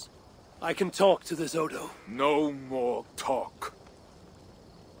cause. I can talk to this Odo. No more talk.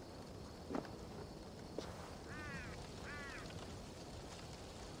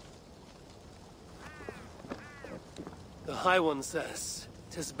 The High One says,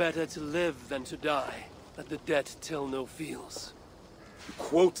 "'Tis better to live than to die, that the dead till no feels." You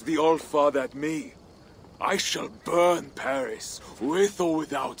quote the All-Father at me. I shall burn Paris, with or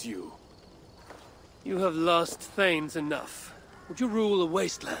without you. You have lost thanes enough. Would you rule a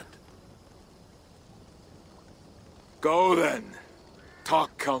wasteland? Go then.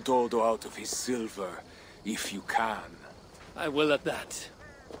 Talk Count Odo out of his silver, if you can. I will at that.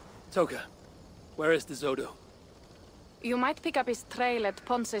 Toka, where is this Odo? You might pick up his trail at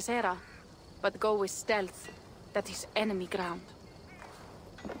Poncesera, but go with stealth. That is enemy ground.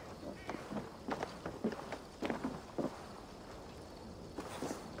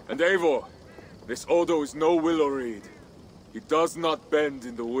 And Eivor, this Odo is no willow reed. He does not bend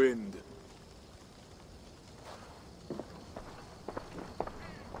in the wind.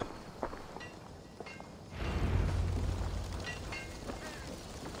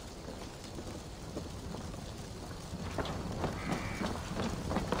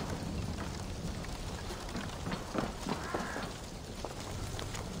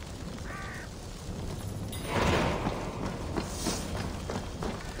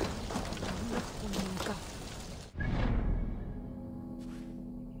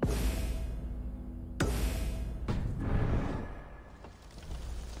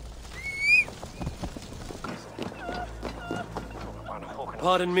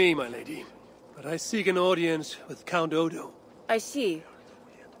 Pardon me, my lady, but I seek an audience with Count Odo. I see.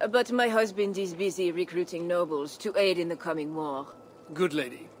 But my husband is busy recruiting nobles to aid in the coming war. Good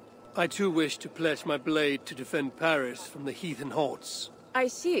lady. I too wish to pledge my blade to defend Paris from the heathen hordes. I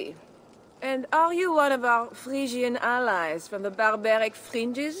see. And are you one of our Frisian allies from the barbaric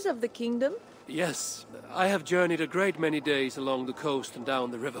fringes of the kingdom? Yes, I have journeyed a great many days along the coast and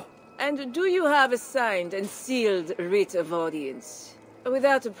down the river. And do you have a signed and sealed writ of audience?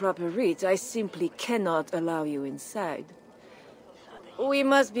 Without a proper writ, I simply cannot allow you inside. We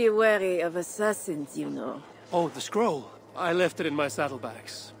must be wary of assassins, you know. Oh, the scroll. I left it in my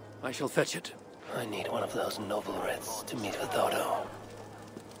saddlebags. I shall fetch it. I need one of those noble writs to meet with Odo.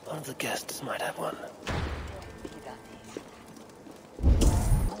 One of the guests might have one.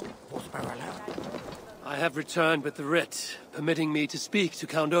 I have returned with the writ, permitting me to speak to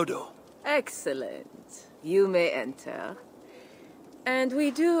Count Odo. Excellent. You may enter. And we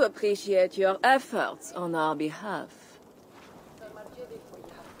do appreciate your efforts on our behalf.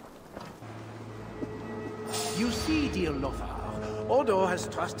 You see, dear Lothar, Odo has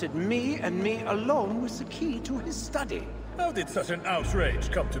trusted me and me alone with the key to his study. How did such an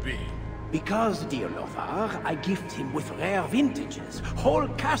outrage come to be? Because, dear Lothar, I gift him with rare vintages, whole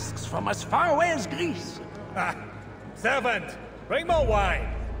casks from as far away as Greece. Ah! Servant, bring more wine!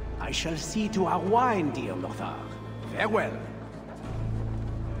 I shall see to our wine, dear Lothar. Farewell.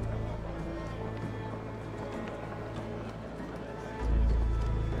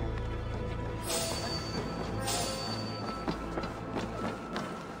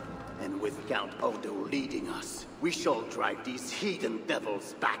 And with Count Odo leading us, we shall drive these heathen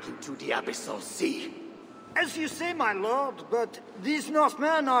devils back into the abyssal sea. As you say, my lord, but these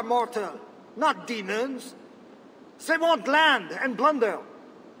Northmen are mortal, not demons. They want land and plunder.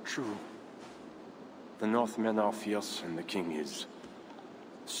 True. The Northmen are fierce, and the king is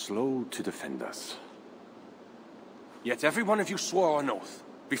slow to defend us. Yet every one of you swore an oath,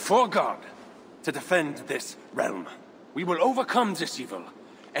 before God, to defend this realm. We will overcome this evil,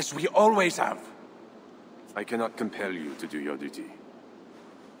 as we always have. I cannot compel you to do your duty.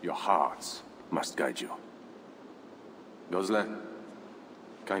 Your hearts must guide you. Gosle,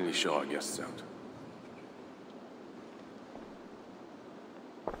 kindly show our guests out.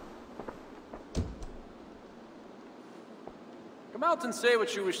 Come out and say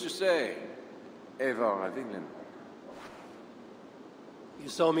what you wish to say, Eivor of England. You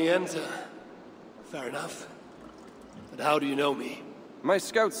saw me enter. Fair enough. But how do you know me? My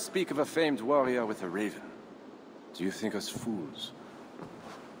scouts speak of a famed warrior with a raven. Do you think us fools?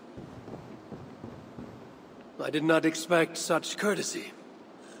 I did not expect such courtesy.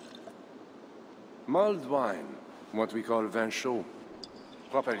 Mulled wine, what we call vin chaud.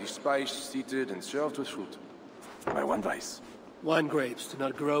 Properly spiced, seated, and served with fruit. My one vice. Wine grapes do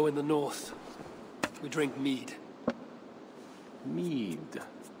not grow in the north. We drink mead. Mead.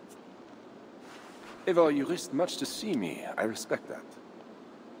 Eivor, you risked much to see me. I respect that.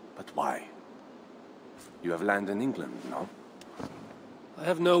 But why? You have land in England, no? I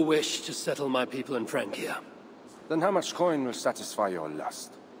have no wish to settle my people in Francia. Then how much coin will satisfy your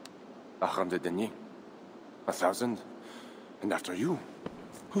lust? 100 deniers? 1,000? And after you,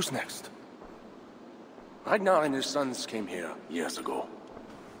 who's next? Ragnar and his sons came here years ago.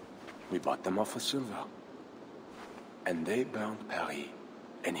 We bought them off for silver. And they burned Paris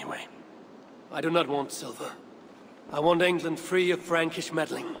anyway. I do not want silver. I want England free of Frankish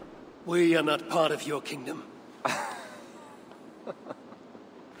meddling. We are not part of your kingdom.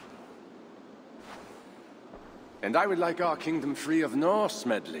 And I would like our kingdom free of Norse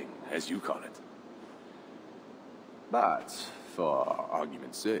meddling, as you call it. But, for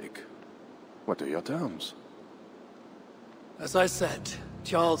argument's sake, what are your terms? As I said,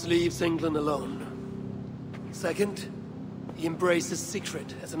 Charles leaves England alone. Second, he embraces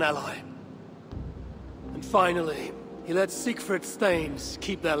Siegfried as an ally. And finally, he lets Siegfried's Thanes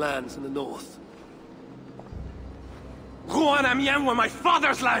keep their lands in the north. Rouen and Amiens were my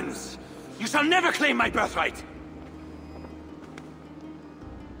father's lands! You shall never claim my birthright!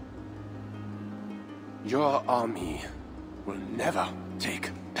 Your army will never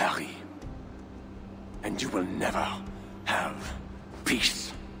take Paris. And you will never have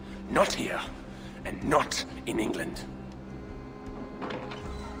peace. Not here, and not in England.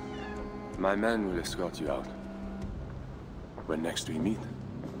 My men will escort you out. When next we meet,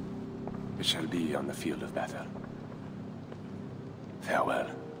 it shall be on the field of battle. Farewell.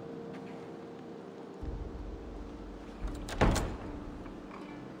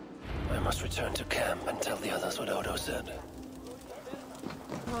 I must return to camp and tell the others what Odo said.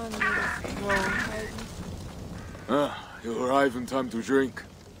 You arrive in time to drink.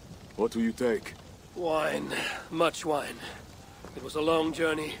 What will you take? Wine. Much wine. It was a long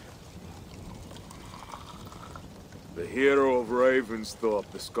journey. The hero of Ravensthorpe,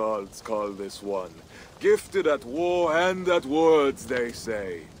 the Skalds call this one. Gifted at war and at words, they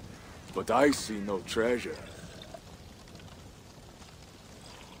say. But I see no treasure.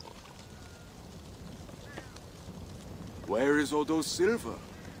 Where is Odo's silver?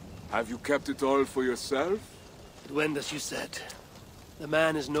 Have you kept it all for yourself? It went as you said. The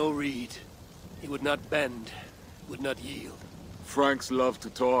man is no reed. He would not bend, would not yield. Franks love to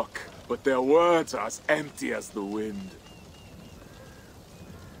talk, but their words are as empty as the wind.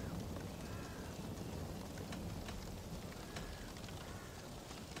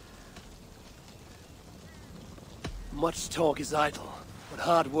 Much talk is idle, but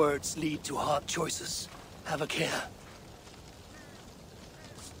hard words lead to hard choices. Have a care.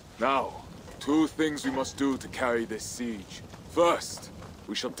 Now, 2 things we must do to carry this siege. First,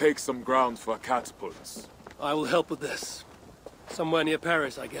 we shall take some ground for our catapults. I will help with this. Somewhere near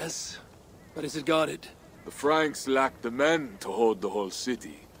Paris, I guess. But is it guarded? The Franks lack the men to hold the whole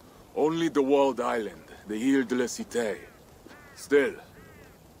city. Only the walled island, the Ile de la Cité. Still,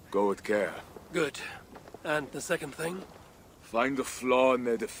 go with care. Good. And the second thing? Find a flaw in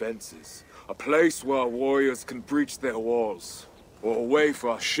their defenses. A place where our warriors can breach their walls. Or a way for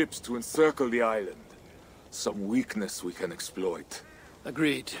our ships to encircle the island. Some weakness we can exploit.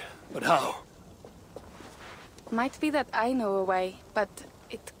 Agreed. But how? Might be that I know a way, but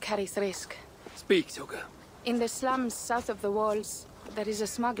it carries risk. Speak, Toka. In the slums south of the walls, there is a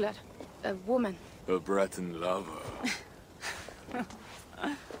smuggler. A woman. A Breton lover.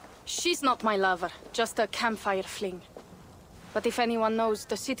 She's not my lover, just a campfire fling. But if anyone knows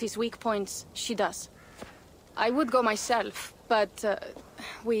the city's weak points, she does. I would go myself, but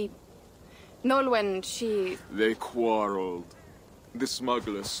Nolwenn, she... They quarreled. The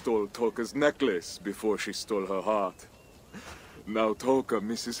smuggler stole Toka's necklace before she stole her heart. Now Toka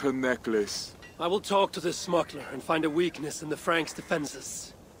misses her necklace. I will talk to this smuggler and find a weakness in the Franks'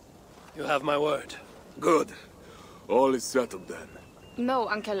 defenses. You have my word. Good. All is settled then. No,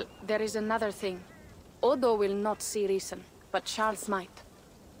 Uncle, there is another thing. Odo will not see reason, but Charles might.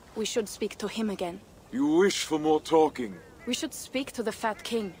 We should speak to him again. You wish for more talking? We should speak to the Fat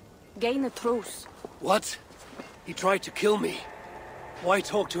King. Gain a truce. What? He tried to kill me. Why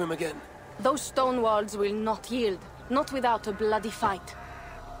talk to him again? Those stone walls will not yield. Not without a bloody fight.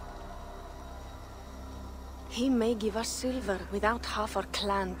 He may give us silver without half our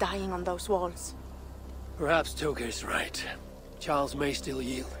clan dying on those walls. Perhaps Toka is right. Charles may still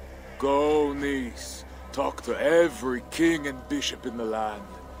yield. Go, niece. Talk to every king and bishop in the land.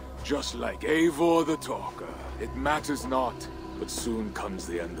 Just like Eivor the Talker. It matters not, but soon comes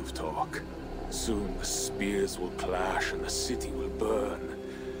the end of talk. Soon the spears will clash and the city will burn.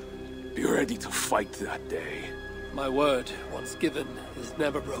 Be ready to fight that day. My word, once given, is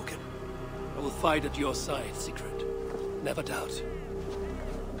never broken. I will fight at your side, Sigrid. Never doubt.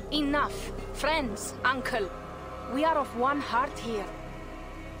 Enough! Friends, uncle. We are of one heart here.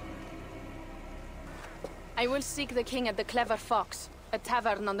 I will seek the king at the Clever Fox, a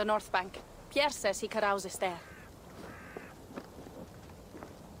tavern on the north bank. Pierre says he carouses there.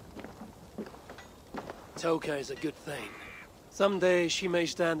 Toka is a good thing. Someday she may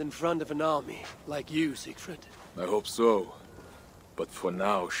stand in front of an army, like you, Siegfried. I hope so. But for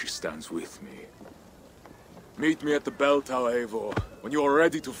now, she stands with me. Meet me at the bell tower, Eivor, when you are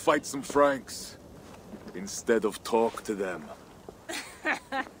ready to fight some Franks. Instead of talk to them.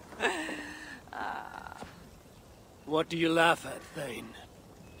 What do you laugh at, Thane?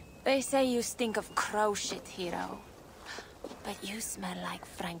 They say you stink of crow shit, hero. But you smell like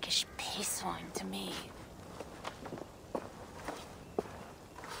Frankish piss wine to me.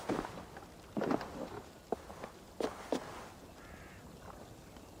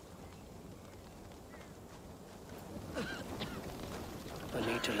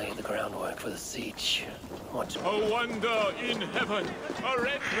 I need to lay the groundwork for the siege. What? A wonder in heaven! A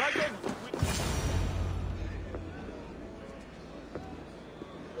red dragon!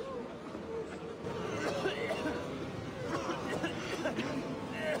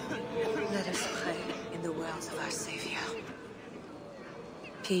 Let us pray in the words of our Savior.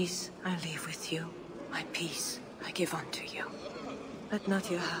 Peace I leave with you, my peace I give unto you. Let not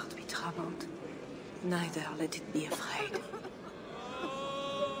your heart be troubled, neither let it be afraid.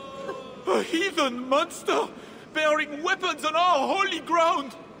 A heathen monster! Bearing weapons on our holy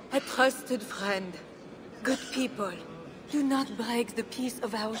ground! A trusted friend, good people, do not break the peace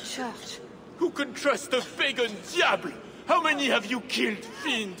of our church. Who can trust a pagan diable? How many have you killed,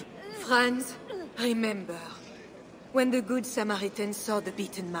 fiend? Friends, remember, when the good Samaritan saw the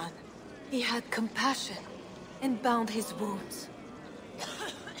beaten man, he had compassion and bound his wounds.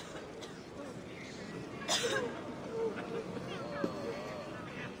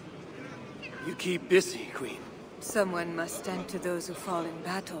 You keep busy, Queen. Someone must stand to those who fall in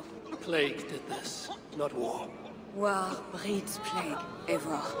battle. Plague did this, not war. War breeds plague,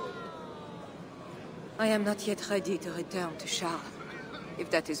 Eivor. I am not yet ready to return to Charles, if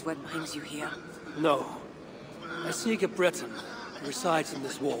that is what brings you here. No. I seek a Breton who resides in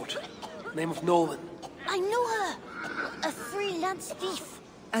this ward. Name of Nolwenn. I know her! A freelance thief!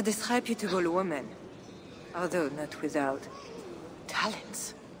 A disreputable woman, although not without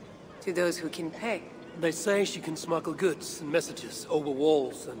talents. To those who can pay. They say she can smuggle goods and messages over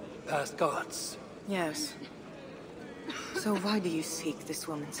walls and past guards. Yes. So why do you seek this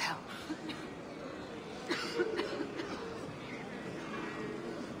woman's help?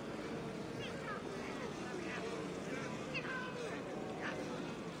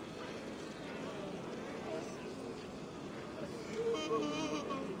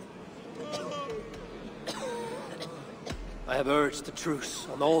 I have urged a truce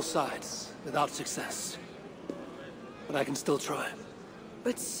on all sides, without success. But I can still try.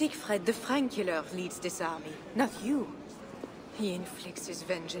 But Siegfried the Frank killer leads this army, not you. He inflicts his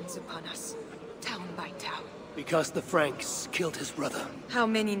vengeance upon us, town by town. Because the Franks killed his brother. How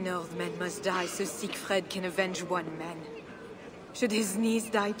many Northmen must die so Siegfried can avenge one man? Should his niece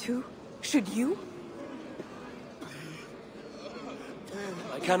die too? Should you?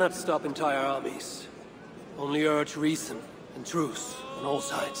 I cannot stop entire armies. Only urge reason and truce on all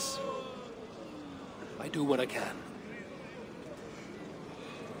sides. I do what I can.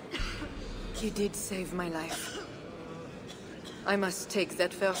 You did save my life. I must take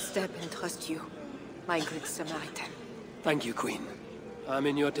that first step and trust you, my good Samaritan. Thank you, Queen. I'm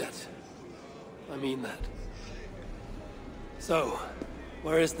in your debt. I mean that. So,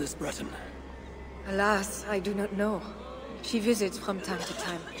 where is this Breton? Alas, I do not know. She visits from time to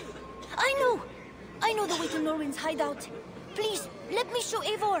time. I know! I know the way to Norwin's hideout. Please, let me show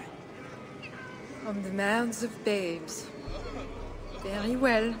Eivor. From the mouths of babes. Very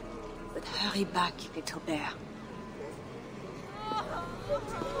well. But hurry back, little bear.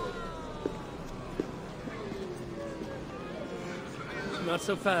 Not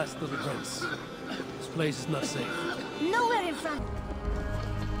so fast, little prince. This place is not safe. Nowhere in front.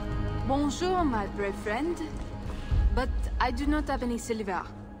 Bonjour, my brave friend. But I do not have any silver.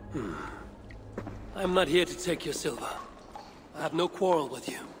 I'm not here to take your silver. I have no quarrel with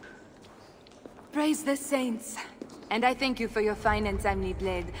you. Praise the saints. And I thank you for your fine and timely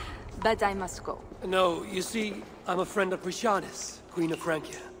blade. But I must go. No, you see, I'm a friend of Brishadis, Queen of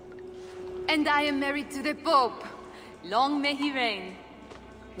Francia. And I am married to the Pope. Long may he reign.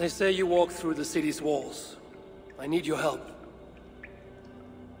 They say you walk through the city's walls. I need your help.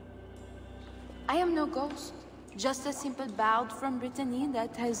 I am no ghost. Just a simple bard from Brittany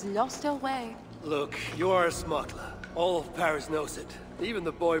that has lost her way. Look, you are a smuggler. All of Paris knows it. Even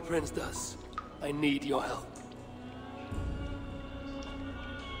the boy prince does. I need your help.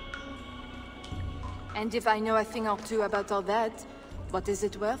 And if I know a thing or two about all that, what is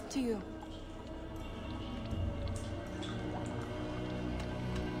it worth to you?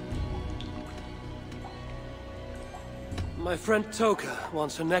 My friend Toka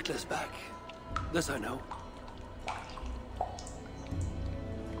wants her necklace back. This I know.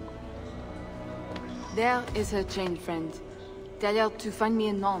 There is her chain, friend. Tell her to find me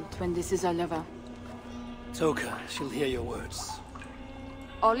in Nantes when this is all over. Toka, she'll hear your words.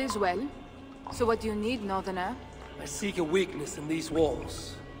 All is well. So what do you need, Northerner? I seek a weakness in these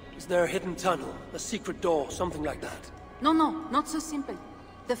walls. Is there a hidden tunnel, a secret door, something like that? No, not so simple.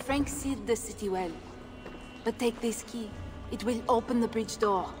 The Franks sealed the city well. But take this key. It will open the bridge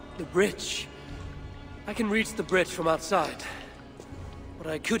door. The bridge? I can reach the bridge from outside. What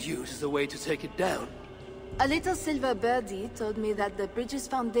I could use is a way to take it down. A little silver birdie told me that the bridge's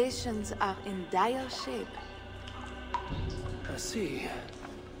foundations are in dire shape. I see.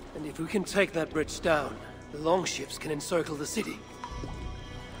 And if we can take that bridge down, the longships can encircle the city.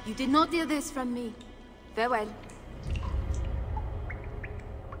 You did not hear this from me. Farewell.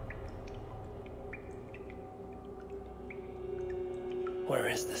 Where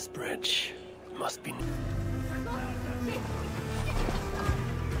is this bridge? It must be...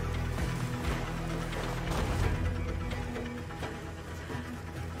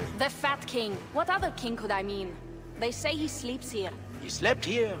 The Fat King. What other king could I mean? They say he sleeps here. He slept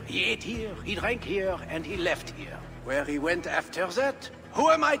here, he ate here, he drank here, and he left here. Where he went after that,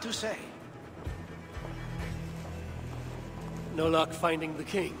 who am I to say? No luck finding the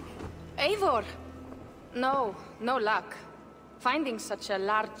king. Eivor! No luck. Finding such a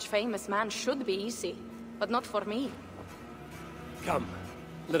large, famous man should be easy, but not for me. Come,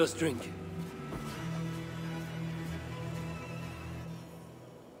 let us drink.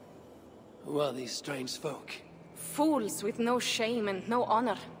 Who are these strange folk? Fools with no shame and no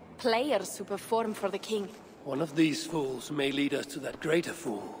honor. Players who perform for the king. One of these fools may lead us to that greater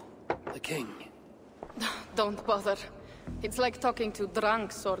fool, the king. Don't bother. It's like talking to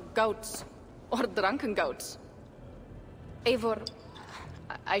drunks or goats. Or drunken goats. Eivor,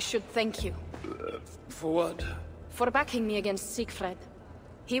 I should thank you. For what? For backing me against Siegfried.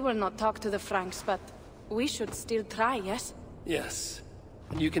 He will not talk to the Franks, but we should still try, yes? Yes.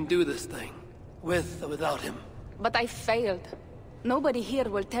 And you can do this thing, with or without him. But I failed. Nobody here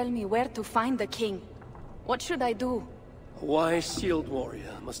will tell me where to find the king. What should I do? A wise shield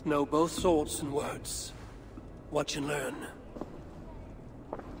warrior must know both swords and words. Watch and learn.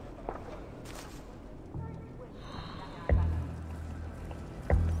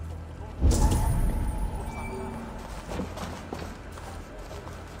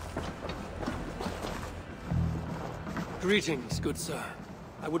 Greetings, good sir.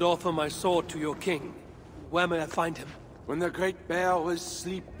 I would offer my sword to your king. Where may I find him? When the great bear was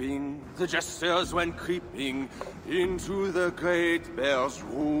sleeping, the jesters went creeping into the great bear's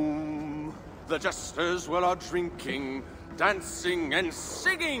room. The jesters were all drinking, dancing and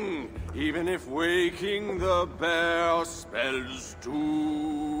singing, even if waking the bear spells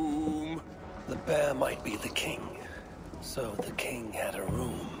doom. The bear might be the king, so the king had a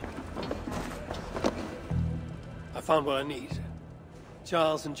room. I found what I need.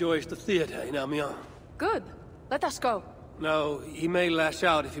 Charles enjoys the theater in Amiens. Good. Let us go. No, he may lash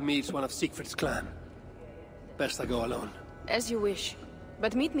out if he meets one of Siegfried's clan. Best I go alone. As you wish.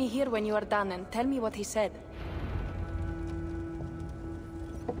 But meet me here when you are done and tell me what he said.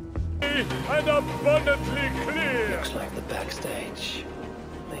 And abundantly clear! Looks like the backstage.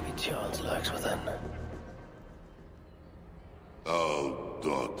 Maybe Charles lurks within. O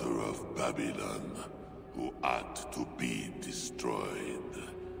daughter of Babylon, who ought to be destroyed,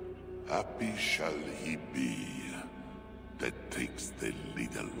 happy shall he be that takes the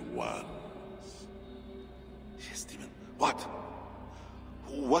little ones. Yes, demon. What?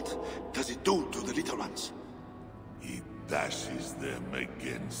 What does it do to the little ones? He dashes them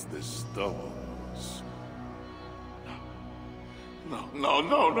against the stones. No.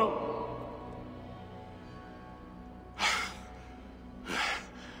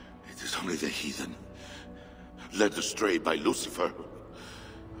 It is only the heathen, led astray by Lucifer,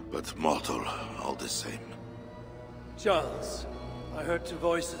 but mortal all the same. Charles, I heard two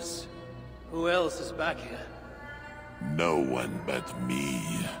voices. Who else is back here? No one but me,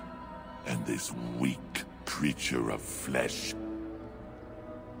 and this weak creature of flesh.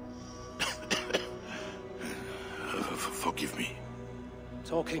 Forgive me.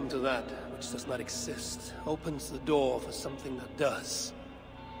 Talking to that which does not exist opens the door for something that does.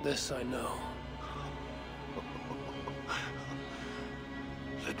 This I know.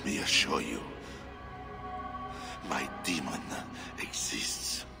 Let me assure you, my demon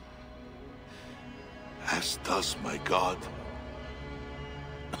exists. As does my god.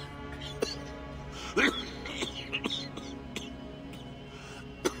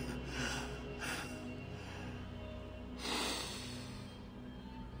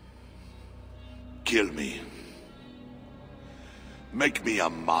 Kill me. Make me a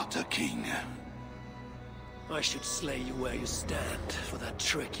martyr king. I should slay you where you stand for that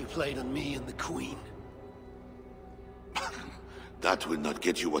trick you played on me and the Queen. That will not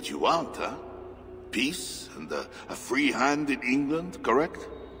get you what you want, huh? Peace and a free hand in England, correct?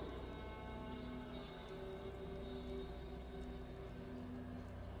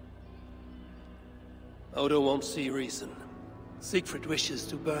 Odo won't see reason. Siegfried wishes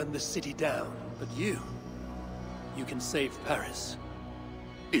to burn the city down, but you can save Paris.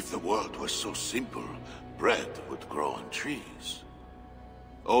 If the world was so simple, bread would grow on trees.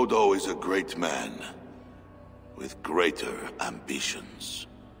 Odo is a great man, with greater ambitions.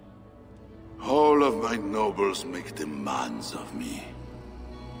 All of my nobles make demands of me.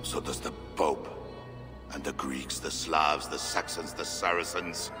 So does the Pope, and the Greeks, the Slavs, the Saxons, the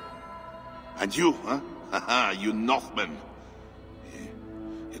Saracens. And you, huh? Haha, you Northmen.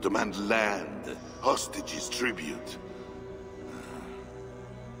 You demand land, hostages, tribute.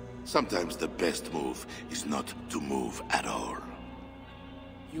 Sometimes the best move is not to move at all.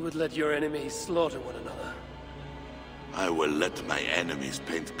 You would let your enemies slaughter one another. I will let my enemies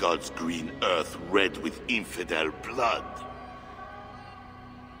paint God's green earth red with infidel blood.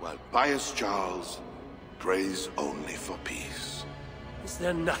 While pious Charles prays only for peace. Is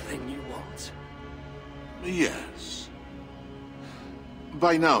there nothing you want? Yes.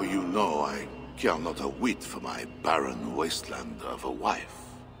 By now you know I care not a whit for my barren wasteland of a wife.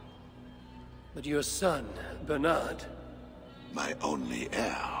 But your son, Bernard... My only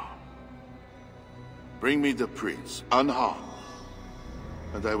heir. Bring me the prince, unharmed,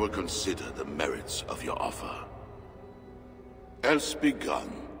 and I will consider the merits of your offer. Else be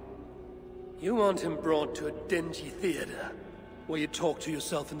gone. You want him brought to a dingy theater, where you talk to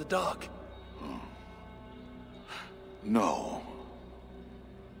yourself in the dark? No.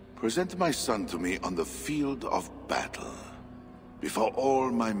 Present my son to me on the field of battle, before all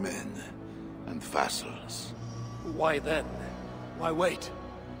my men and vassals. Why then? Why wait?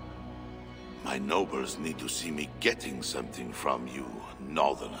 My nobles need to see me getting something from you,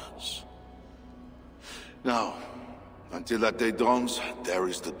 Northerners. Now, Until that day dawns, there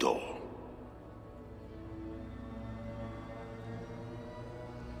is the door.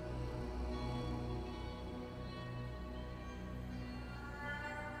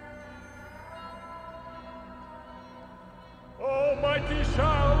 Almighty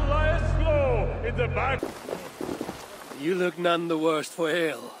Charles lies slow in the back. You look none the worse for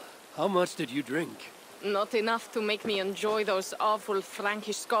ale. How much did you drink? Not enough to make me enjoy those awful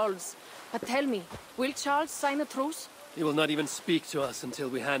Frankish skalds. But tell me, will Charles sign a truce? He will not even speak to us until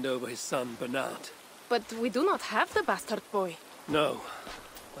we hand over his son, Bernard. But we do not have the bastard boy. No,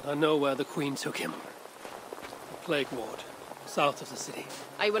 but I know where the Queen took him. The Plague Ward, south of the city.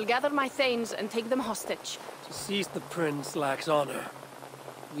 I will gather my thanes and take them hostage. To seize the prince lacks honor.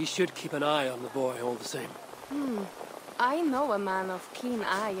 We should keep an eye on the boy all the same. I know a man of keen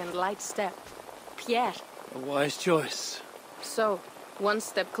eye and light step. Pierre. A wise choice. So, one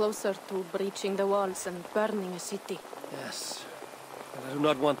step closer to breaching the walls and burning a city. Yes, but I do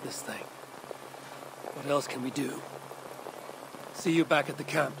not want this thing. What else can we do? See you back at the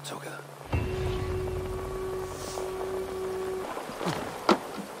camp, Toga.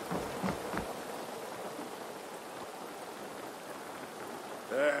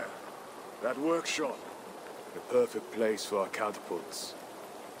 There. That workshop. The perfect place for our catapults.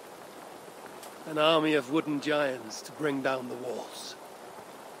 An army of wooden giants to bring down the walls.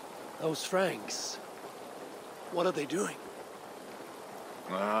 Those Franks, what are they doing?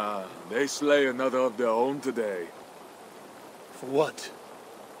 Ah, they slay another of their own today. For what?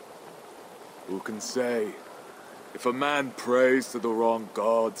 Who can say? If a man prays to the wrong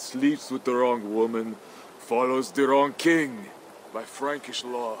god, sleeps with the wrong woman, follows the wrong king, by Frankish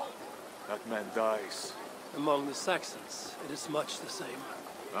law, that man dies. Among the Saxons, it is much the same.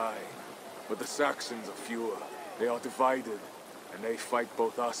 Aye, but the Saxons are fewer. They are divided, and they fight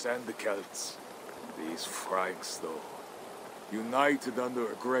both us and the Celts. These Franks, though, united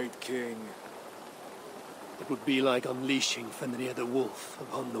under a great king. It would be like unleashing Fenrir the Wolf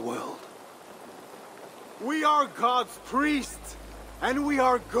upon the world. We are God's priests, and we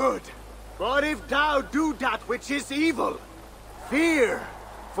are good. But if thou do that which is evil, fear,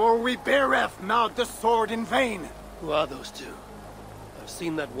 for we beareth not the sword in vain. Who are those two? I've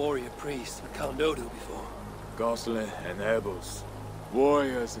seen that warrior priest with Count Odo before. Gosselin and Ebels,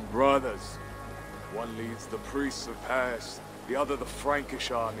 warriors and brothers. One leads the priests of past, the other the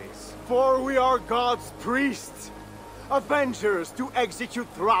Frankish armies. For we are God's priests, avengers to execute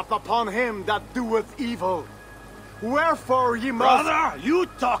wrath upon him that doeth evil. Wherefore ye must— Brother, you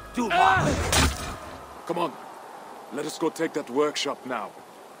talk too much! Come on, let us go take that workshop now.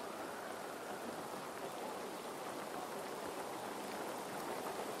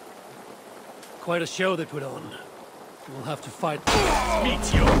 Quite a show they put on. We'll have to fight.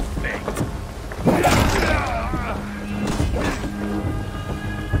 Meet your fate!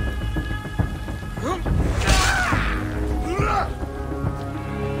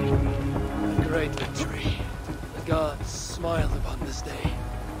 A great victory. The gods smiled upon this day.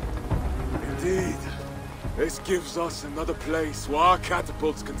 Indeed. This gives us another place where our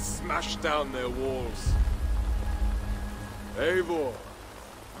catapults can smash down their walls. Eivor,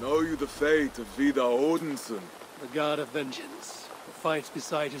 know you the fate of Vidar Odinson? The god of vengeance, who fights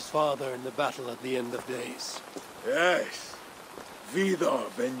beside his father in the battle at the end of days. Yes. Vidar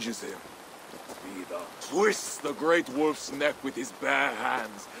avenges him. Vidar twists the great wolf's neck with his bare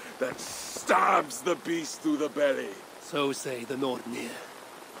hands, then stabs the beast through the belly. So say the Nordnir.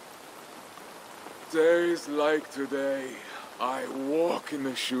 Days like today, I walk in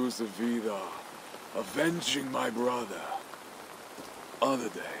the shoes of Vidar, avenging my brother. Other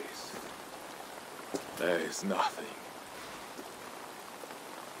days, there is nothing.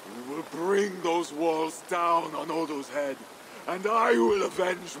 We will bring those walls down on Odo's head, and I will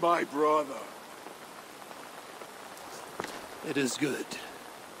avenge my brother. It is good.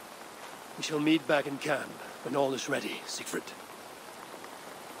 We shall meet back in camp when all is ready, Siegfried.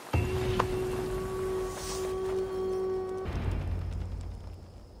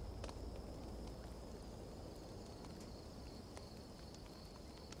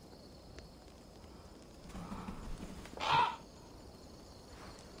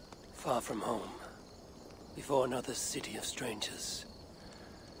 Far from home, before another city of strangers.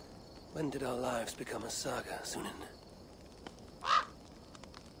 When did our lives become a saga, Sunan?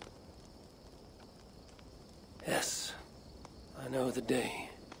 Yes, I know the day.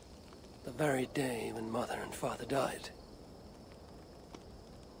 The very day when Mother and Father died.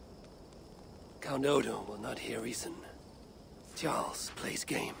 Count Odo will not hear reason. Charles plays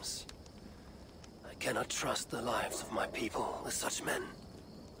games. I cannot trust the lives of my people with such men.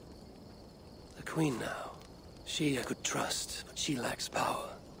 The Queen now. She I could trust, but she lacks power.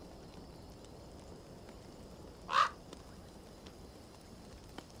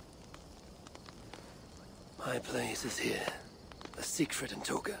 My place is here. A Siegfried and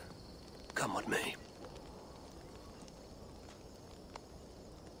Toga. Come what may.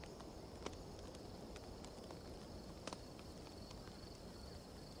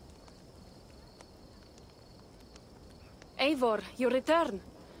 Eivor, you return.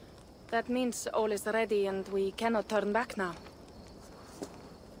 That means all is ready and we cannot turn back now.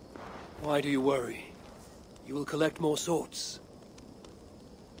 Why do you worry? You will collect more swords.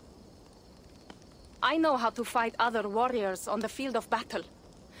 I know how to fight other warriors on the field of battle.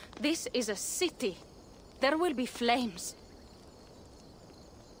 This is a city. There will be flames.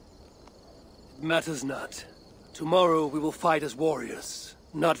 It matters not. Tomorrow we will fight as warriors,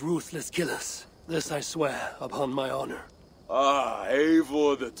 not ruthless killers. This I swear upon my honor. Ah,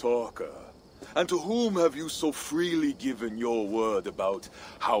 Eivor the Talker. And to whom have you so freely given your word about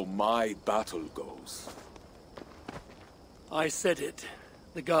how my battle goes? I said it.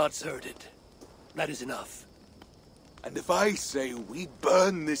 The gods heard it. That is enough. And if I say we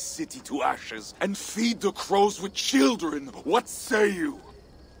burn this city to ashes and feed the crows with children, what say you?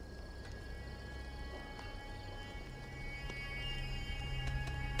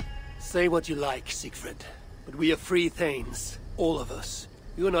 Say what you like, Siegfried. But we are free Thanes. All of us.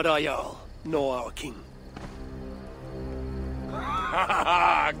 You are not our Jarl, nor our king.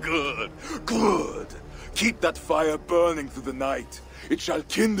 Good, good. Keep that fire burning through the night. It shall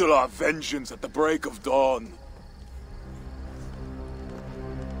kindle our vengeance at the break of dawn.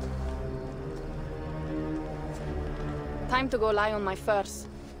 Time to go lie on my furs.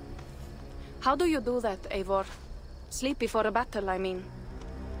 How do you do that, Eivor? Sleep before a battle, I mean.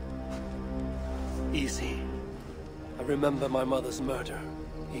 Easy. I remember my mother's murder,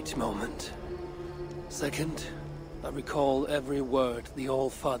 each moment. Second, I recall every word the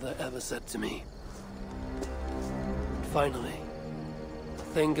All-Father ever said to me. And finally,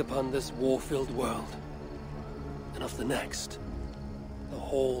 think upon this war-filled world, and of the next, the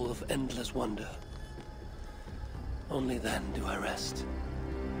whole of endless wonder. Only then do I rest.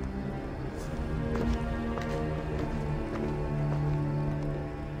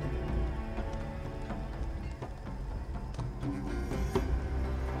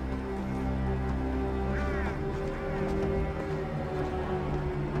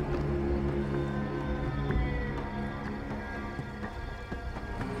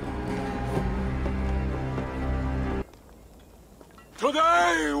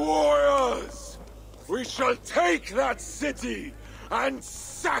 Today, warriors, we shall take that city and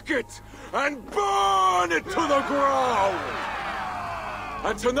sack it and burn it to the ground.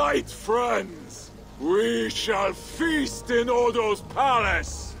 And tonight, friends, we shall feast in Odo's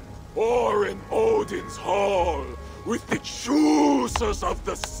palace or in Odin's hall with the choosers of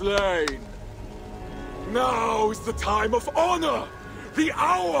the slain. Now is the time of honor, the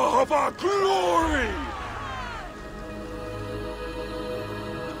hour of our glory.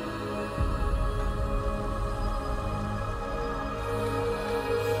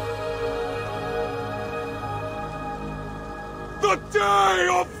 The day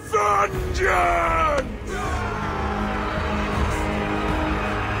of vengeance!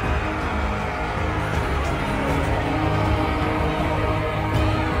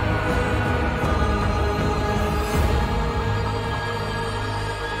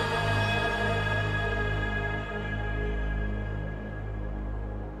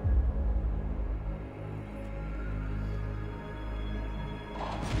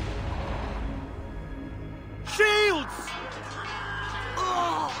 Shields!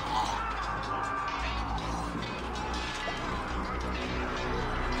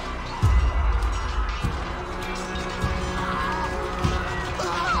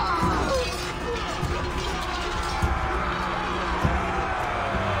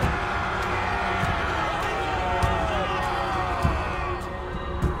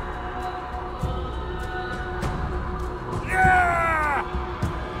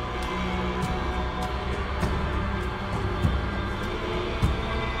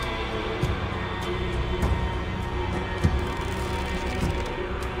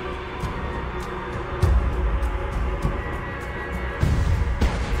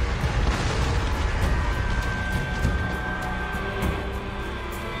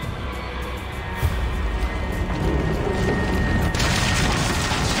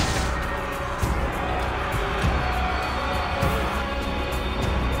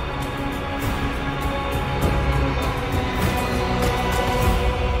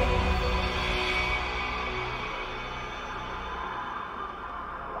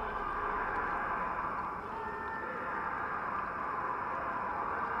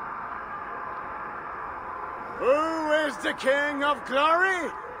 the King of Glory?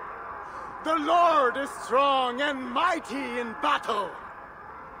 The Lord is strong and mighty in battle.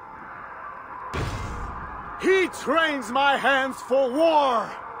 He trains my hands for war,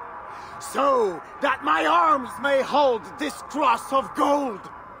 so that my arms may hold this cross of gold.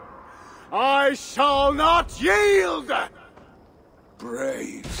 I shall not yield!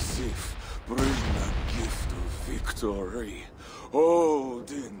 Brave Sif, bring the gift of victory.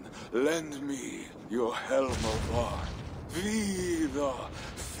 Odin, lend me your helm of art. Vida,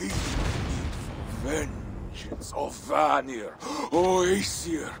 feel the need for vengeance of Vanir, O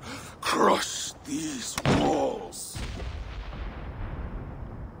Aesir, crush these walls.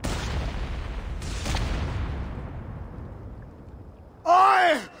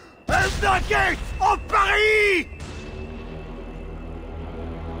 I am the gate of Paris!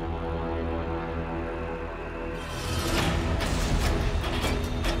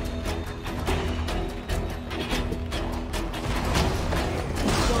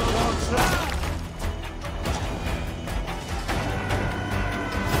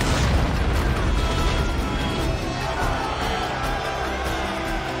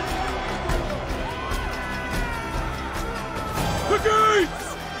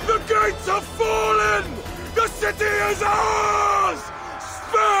 The gates have fallen! The city is ours!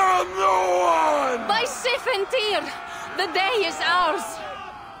 Spare no one! By Sif and Tyr, the day is ours!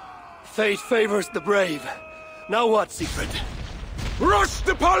 Fate favors the brave. Now what, Siegfried? Rush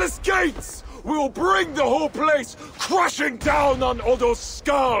the palace gates! We'll bring the whole place crashing down on Odo's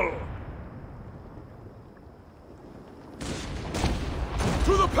skull!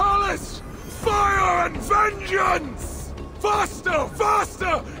 To the palace! Fire and vengeance! Faster!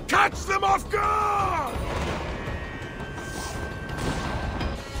 Faster! Catch them off guard!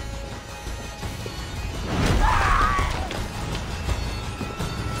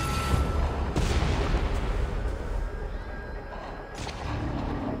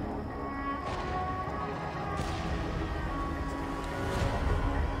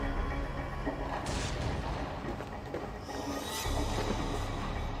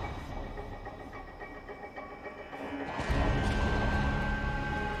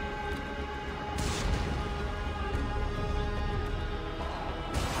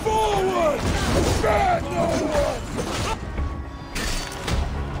 Forward! Spare no one!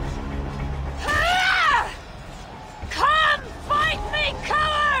 Come, fight me,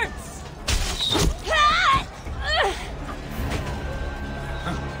 cowards!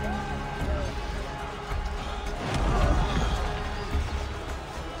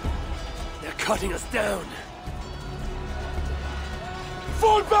 They're cutting us down.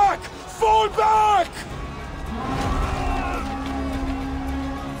 Fall back! Fall back!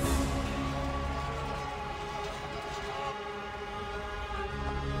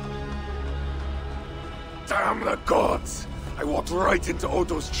 Damn the gods! I walked right into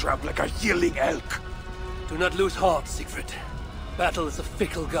Odo's trap like a yelling elk. Do not lose heart, Siegfried. Battle is a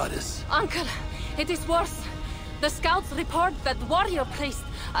fickle goddess. Uncle, it is worse. The scouts report that warrior priest,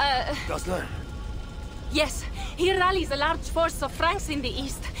 Goslar? Yes, he rallies a large force of Franks in the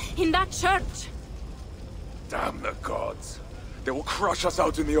east, in that church. Damn the gods. They will crush us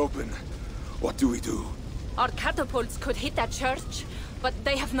out in the open. What do we do? Our catapults could hit that church, but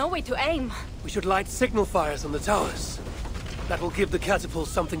they have no way to aim. We should light signal fires on the towers. That will give the catapults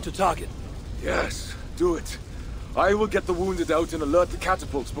something to target. Yes, do it. I will get the wounded out and alert the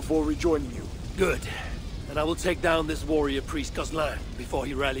catapults before rejoining you. Good. And I will take down this warrior priest Goslar before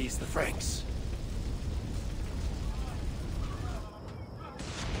he rallies the Franks.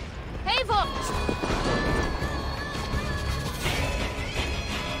 Eivor!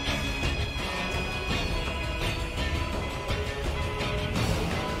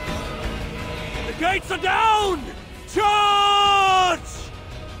 The gates are down! Charge!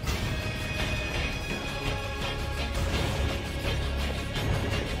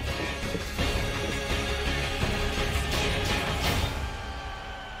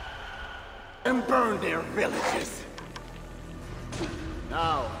 And burn their villages.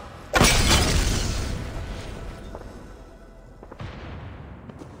 Now.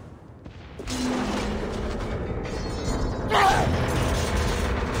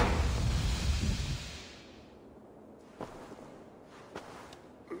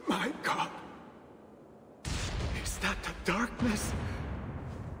 My God. Is that the darkness?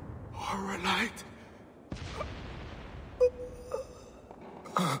 Or a light?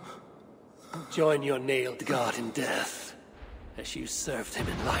 Join your nailed god in death, as you served him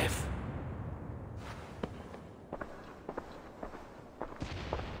in life.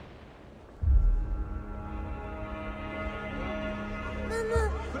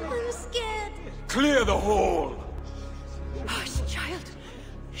 Mama, I'm scared. Clear the hall!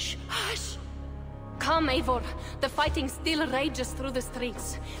 Come, Eivor. The fighting still rages through the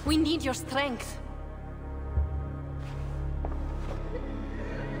streets. We need your strength.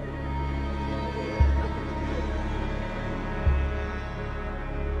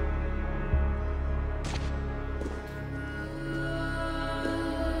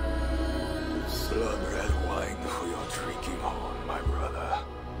 Blood red wine for your drinking horn, my brother.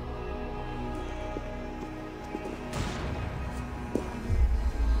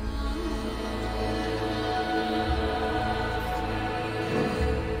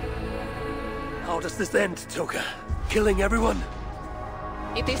 How does this end, Toka? Killing everyone?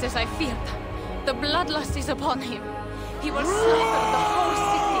 It is as I feared. The bloodlust is upon him. He will slaughter the whole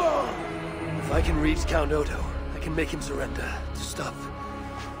city. If I can reach Count Odo, I can make him surrender to stop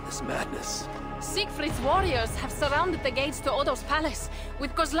this madness. Siegfried's warriors have surrounded the gates to Odo's palace.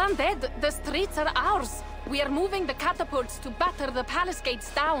 With Gozlan dead, the streets are ours. We are moving the catapults to batter the palace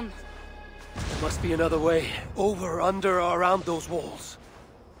gates down. There must be another way. Over, under, or around those walls.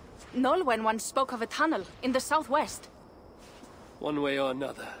 Nolwenn once spoke of a tunnel in the southwest. One way or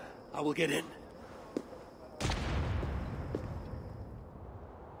another, I will get in.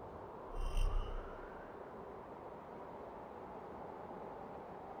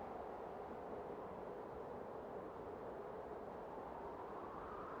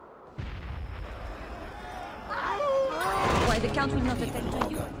 Why the Count will not attend to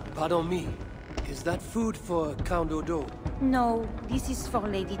you? Pardon me. Is that food for Count Odo? No, this is for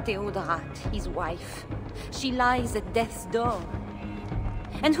Lady Theodorat, his wife. She lies at death's door.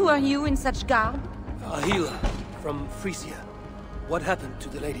 And who are you in such garb? A healer from Frisia. What happened to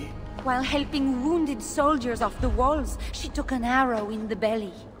the lady? While helping wounded soldiers off the walls, she took an arrow in the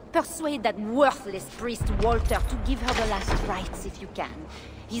belly. Persuade that worthless priest Walter to give her the last rites if you can.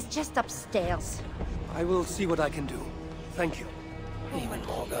 He's just upstairs. I will see what I can do. Thank you. Even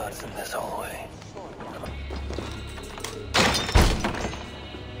more guards in this hallway.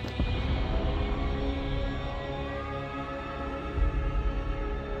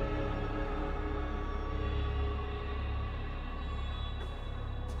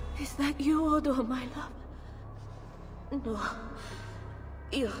 Is that you, Odo, my love? No.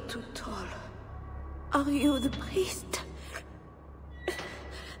 You're too tall. Are you the priest?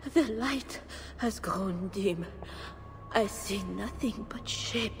 The light has grown dim. I see nothing but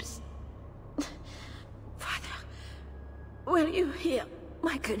shapes. Father, will you hear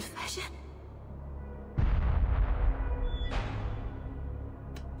my confession?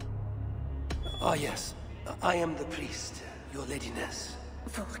 Ah, yes. I am the priest, your ladiness.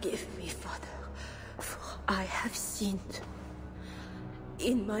 Forgive me, Father, for I have sinned.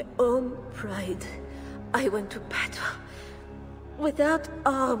 In my own pride, I went to battle without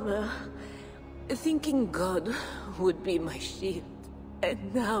armor, thinking God would be my shield.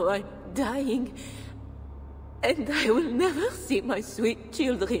 And now I'm dying, and I will never see my sweet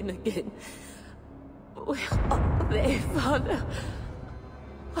children again. Where are they, Father?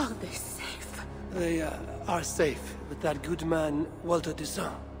 Are they safe? They are safe with that good man, Walter de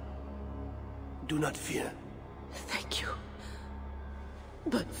Saint. Do not fear. Thank you.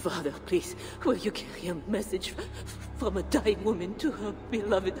 But Father, please, will you carry a message from a dying woman to her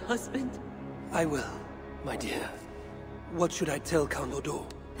beloved husband? I will, my dear. What should I tell Count Odo?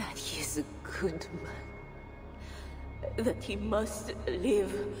 That he is a good man. That he must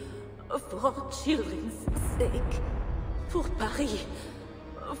live for children's sake. For Paris.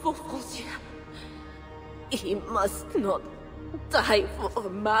 For Francia. He must not die for a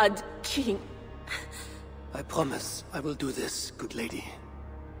mad king. I promise I will do this, good lady.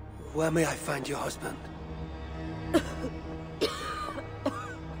 Where may I find your husband?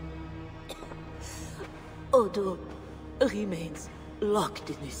 Odo remains locked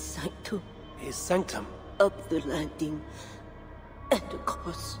in his sanctum. His sanctum? Up the landing and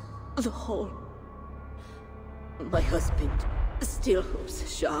across the hall. My husband still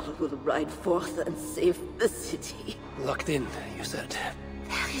hopes Charles will ride forth and save the city. Locked in, you said.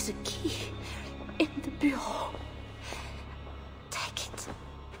 There is a key in the bureau. Take it.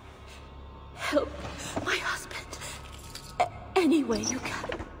 Help my husband any way you can.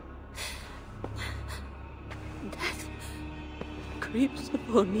 Death creeps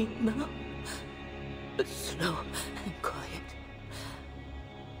upon me now. Slow and quiet.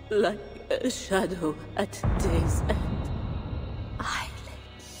 Like a shadow at day's end.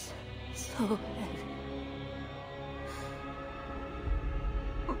 Eyelids so heavy.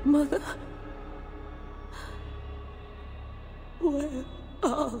 Mother, where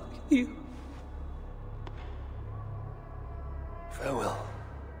are you? Farewell,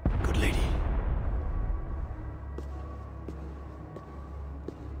 good lady.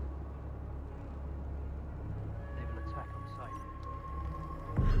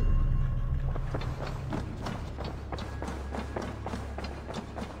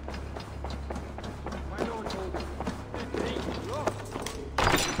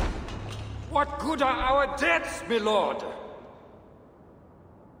 What good are our deaths, my lord?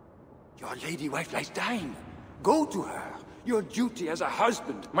 Your lady wife lies dying. Go to her. Your duty as a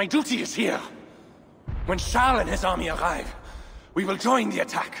husband. My duty is here. When Charles and his army arrive, we will join the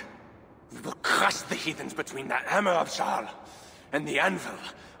attack. We will crush the heathens between the hammer of Charles and the anvil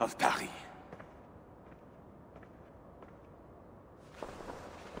of Paris.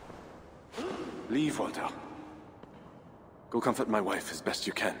 Leave, Walter. Go comfort my wife as best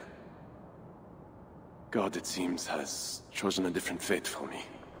you can. God, it seems, has chosen a different fate for me.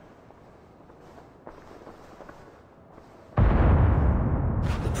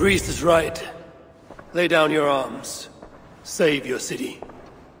 The priest is right. Lay down your arms. Save your city.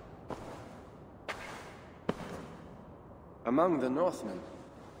 Among the Northmen,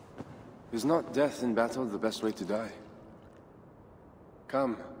 is not death in battle the best way to die?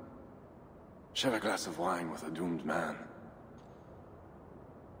 Come, share a glass of wine with a doomed man.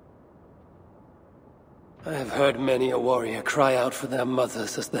 I have heard many a warrior cry out for their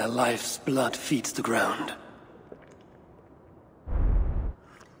mothers as their life's blood feeds the ground.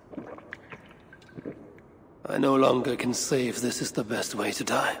 I no longer can say if this is the best way to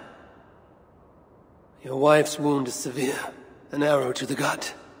die. Your wife's wound is severe. An arrow to the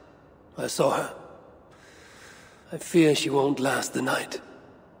gut. I saw her. I fear she won't last the night.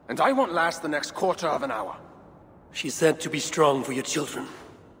 And I won't last the next quarter of an hour. She said to be strong for your children.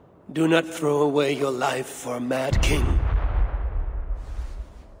 Do not throw away your life for a mad king.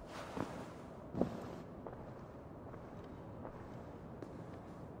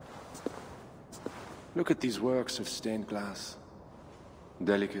 Look at these works of stained glass.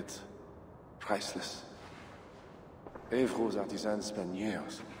 Delicate, priceless. Evro's artisans spend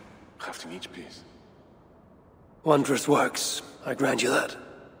years crafting each piece. Wondrous works, I grant you that.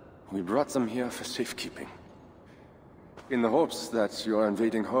 We brought them here for safekeeping. In the hopes that your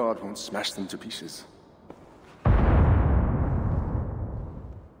invading horde won't smash them to pieces.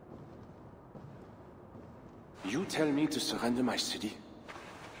 You tell me to surrender my city?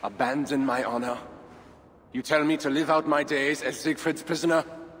 Abandon my honor? You tell me to live out my days as Siegfried's prisoner?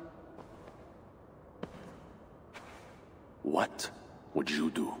 What would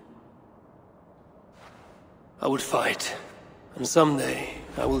you do? I would fight. And someday,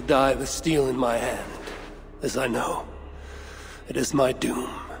 I will die with steel in my hand. As I know. It is my doom.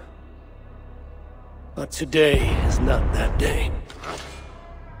 But today is not that day.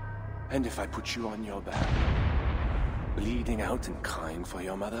 And if I put you on your back, bleeding out and crying for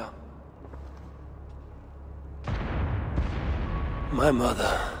your mother? My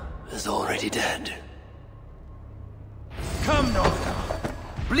mother is already dead. Come, Norther!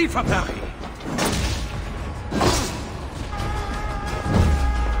 Bleed for Paris!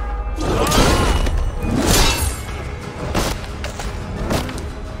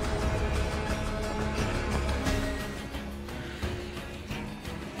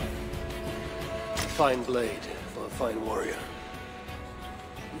 Fine blade for a fine warrior.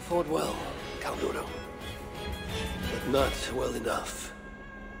 You fought well, Count Odo. But not well enough.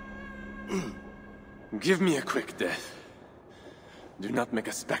 Give me a quick death. Do not make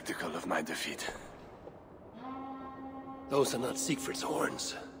a spectacle of my defeat. Those are not Siegfried's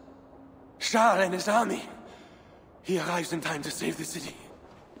horns. Charles and his army. He arrives in time to save the city.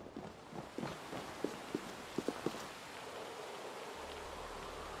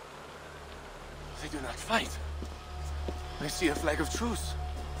 They do not fight. I see a flag of truce.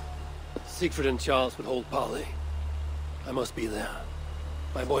 Siegfried and Charles would hold parley. I must be there.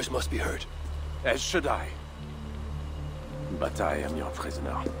 My boys must be hurt. As should I. But I am your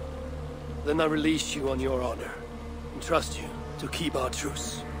prisoner. Then I release you on your honor, and trust you to keep our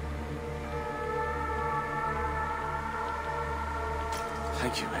truce.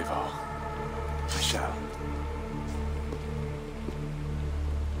 Thank you, Eivor. I shall.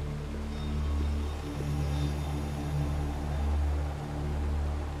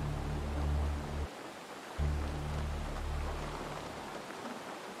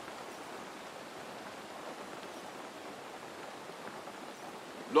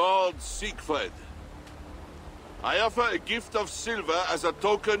 Lord Siegfried, I offer a gift of silver as a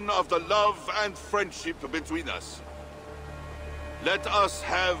token of the love and friendship between us. Let us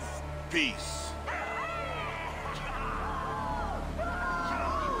have peace.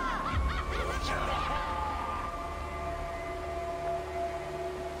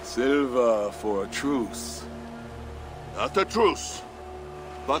 Silver for a truce. Not a truce,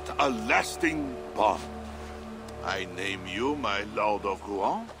 but a lasting bond. I name you my Lord of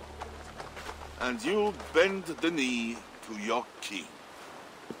Rouen, and you bend the knee to your king.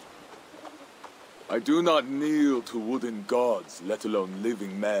 I do not kneel to wooden gods, let alone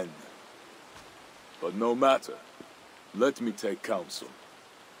living men. But no matter. Let me take counsel.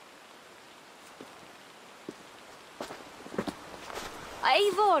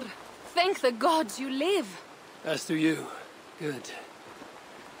 Eivor! Thank the gods you live! As do you. Good.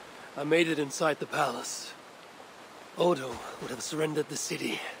 I made it inside the palace. Odo would have surrendered the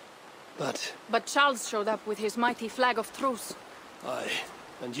city, but... But Charles showed up with his mighty flag of truce. Aye.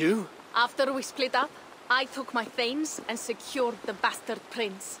 And you? After we split up, I took my thanes and secured the bastard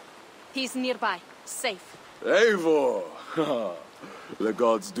prince. He's nearby, safe. Eivor! The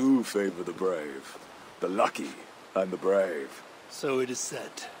gods do favor the brave. The lucky and the brave. So it is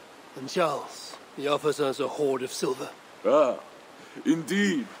said. And Charles, he offers us a hoard of silver. Ah,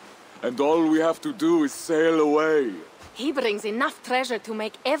 indeed. And all we have to do is sail away. He brings enough treasure to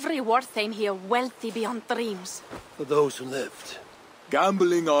make every Warthane here wealthy beyond dreams. For those who lived.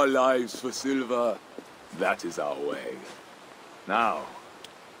 Gambling our lives for silver, that is our way. Now,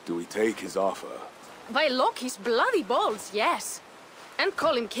 do we take his offer? By Loki's bloody balls, yes. And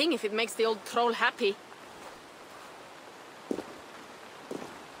call him king if it makes the old troll happy.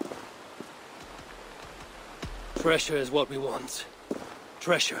 Treasure is what we want.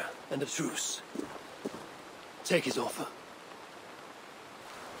 Treasure and a truce. Take his offer.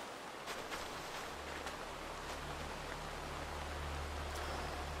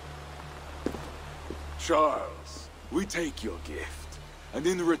 Charles, we take your gift, and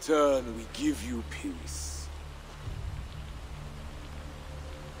in return we give you peace.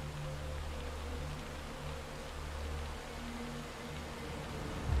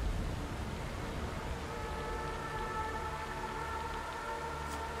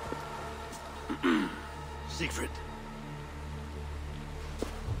 Siegfried.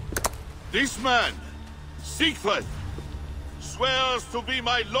 This man, Siegfried, swears to be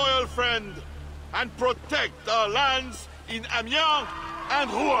my loyal friend and protect our lands in Amiens and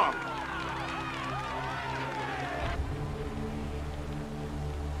Rouen.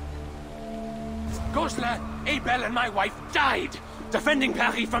 Goslar, Abel and my wife died defending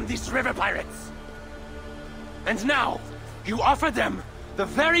Paris from these river pirates. And now, you offer them the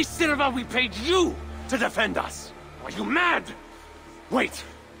very silver we paid you to defend us. Are you mad? Wait.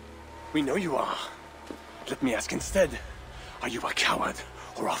 We know you are. Let me ask instead. Are you a coward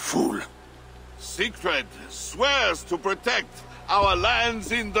or a fool? Siegfried swears to protect our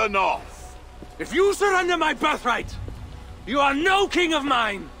lands in the north. If you surrender my birthright, you are no king of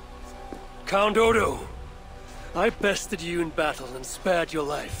mine! Count Odo, I bested you in battle and spared your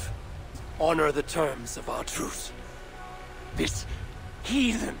life. Honor the terms of our truce. This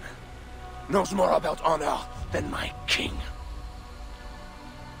heathen knows more about honor than my king.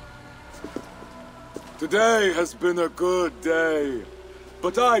 Today has been a good day,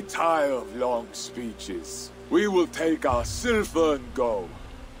 but I tire of long speeches. We will take our silver and go.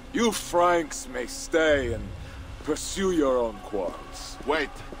 You Franks may stay and pursue your own quarrels. Wait.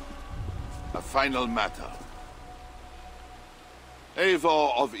 A final matter.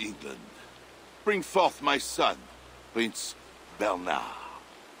 Eivor of England, bring forth my son, Prince Bernard.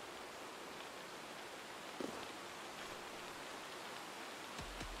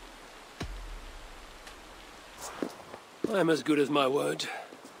 I'm as good as my word.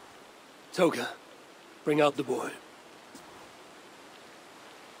 Toga, bring out the boy.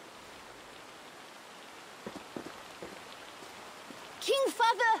 King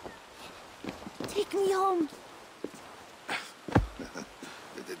Father! Take me home.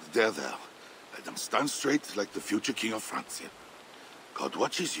 There. Now stand straight like the future King of France here. God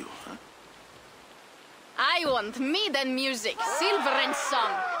watches you, huh? I want mead and music, silver and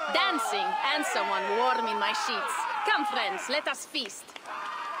song, dancing, and someone warm in my sheets. Come, friends, let us feast.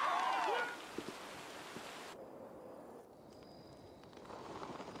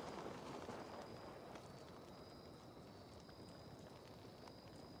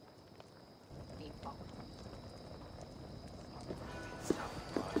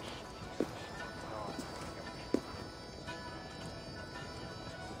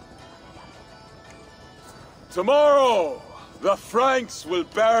 Tomorrow, the Franks will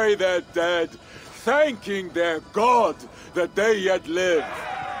bury their dead, thanking their God that they yet live.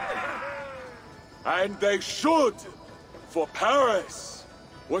 And they should, for Paris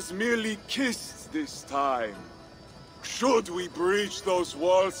was merely kissed this time. Should we breach those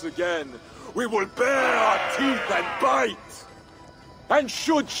walls again, we will bare our teeth and bite. And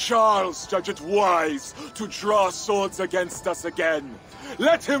should Charles judge it wise to draw swords against us again,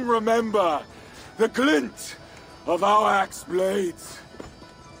 let him remember the glint of our axe blades.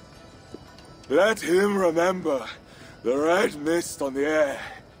 Let him remember the red mist on the air,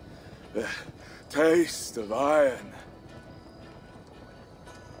 the taste of iron.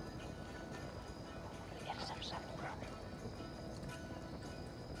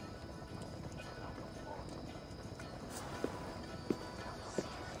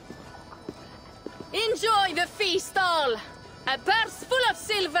 Enjoy the feast all! A purse full of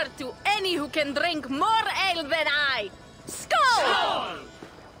silver to any who can drink more ale than I! Skål! Skål!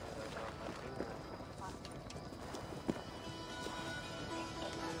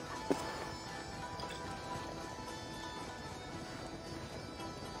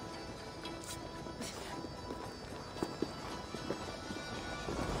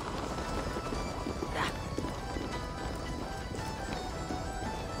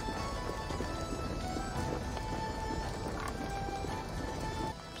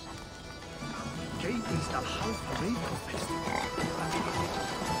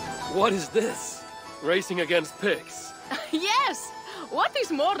 What is this? Racing against pigs? Yes! What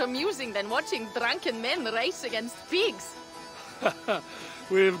is more amusing than watching drunken men race against pigs?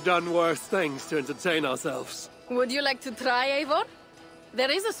 We've done worse things to entertain ourselves. Would you like to try, Eivor?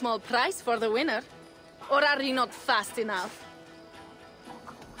 There is a small prize for the winner. Or are you not fast enough?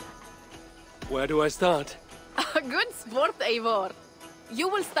 Where do I start? Good sport, Eivor. You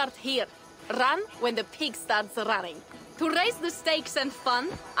will start here. Run when the pig starts running. To raise the stakes and fun,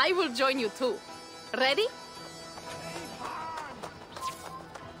 I will join you too. Ready?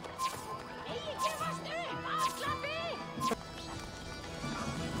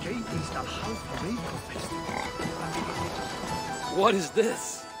 What is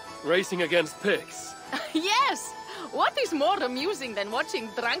this? Racing against pigs? Yes! What is more amusing than watching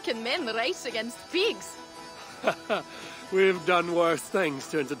drunken men race against pigs? We've done worse things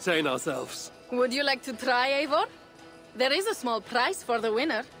to entertain ourselves. Would you like to try, Eivor? There is a small prize for the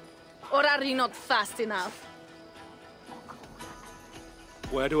winner. Or are you not fast enough?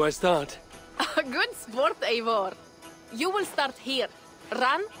 Where do I start? Good sport, Eivor. You will start here.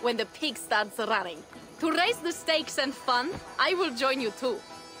 Run when the pig starts running. To raise the stakes and fun, I will join you too.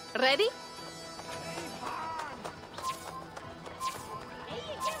 Ready?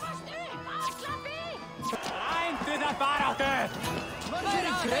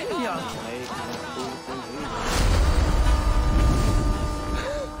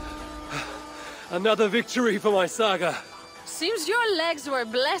 Another victory for my saga. Seems your legs were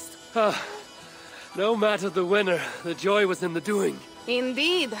blessed. No matter the winner, the joy was in the doing.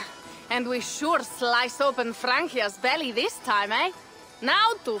 Indeed. And we sure slice open Frankia's belly this time, eh?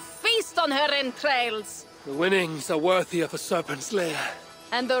 Now to feast on her entrails. The winnings are worthy of a serpent's lair.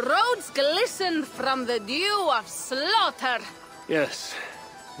 And the roads glisten from the dew of slaughter. Yes,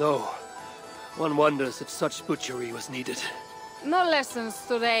 though one wonders if such butchery was needed. No lessons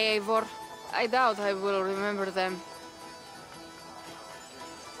today, Eivor. I doubt I will remember them.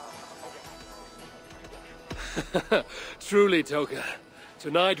 Truly, Toka.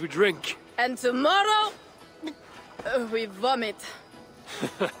 Tonight we drink. And tomorrow, we vomit.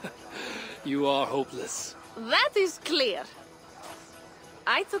 You are hopeless. That is clear.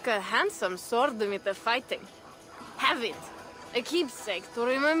 I took a handsome sword with the fighting. Have it. A keepsake to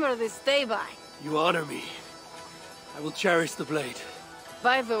remember this day by. You honor me. I will cherish the blade.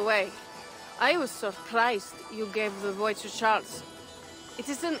 By the way, I was surprised you gave the boy to Charles. It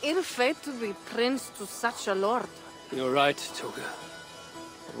is an ill fate to be prince to such a lord. You're right, Toga.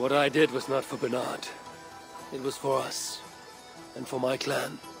 But what I did was not for Bernard. It was for us. And for my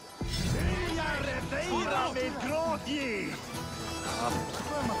clan.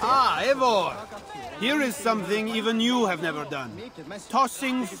 Ah, Eivor! Here is something even you have never done.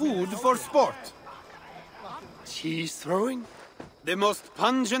 Tossing food for sport. Cheese throwing? The most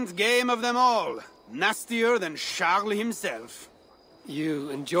pungent game of them all. Nastier than Charles himself. You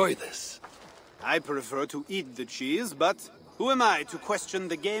enjoy this? I prefer to eat the cheese, but who am I to question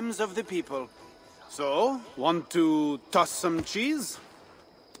the games of the people? So, want to toss some cheese?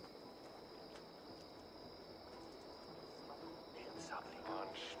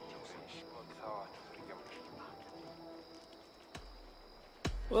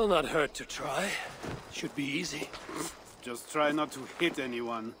 Will not hurt to try. Should be easy. Just try not to hit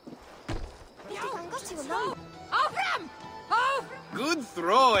anyone. Good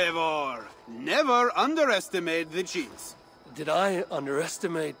throw, Eivor. Never underestimate the cheese. Did I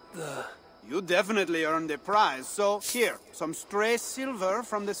underestimate the... You definitely earned a prize, so here, some stray silver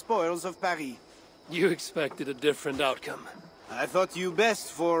from the spoils of Paris. You expected a different outcome. I thought you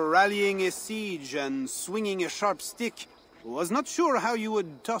best for rallying a siege and swinging a sharp stick. Was not sure how you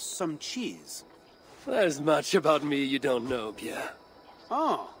would toss some cheese. There's much about me you don't know, Pierre.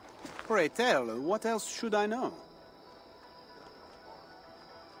 Oh, pray tell, what else should I know?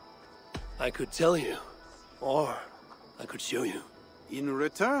 I could tell you, or I could show you. In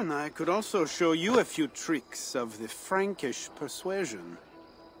return, I could also show you a few tricks of the Frankish persuasion.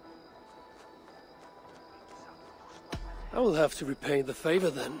 I will have to repay the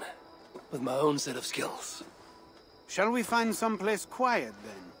favor then. with my own set of skills. Shall we find someplace quiet,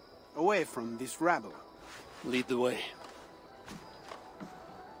 then? Away from this rabble? Lead the way.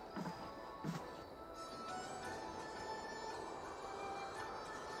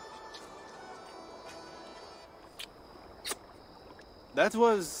 That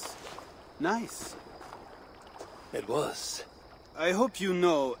was... nice. It was. I hope you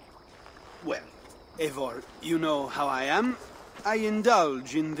know... well, Eivor, you know how I am. I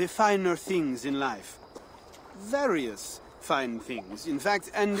indulge in the finer things in life. Various fine things, in fact,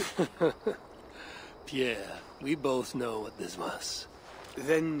 and... Pierre, we both know what this was.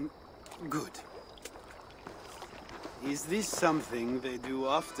 Then, good. Is this something they do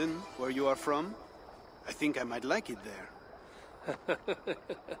often, where you are from? I think I might like it there.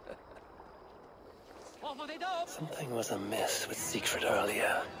 Something was amiss with Siegfried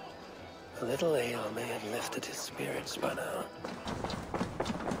earlier. A little ale may have lifted his spirits by now.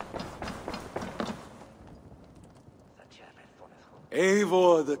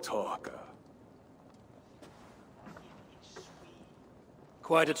 Eivor the Talker.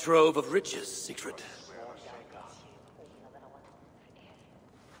 Quite a trove of riches, Siegfried.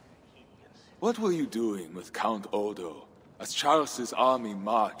 What were you doing with Count Odo as Charles's army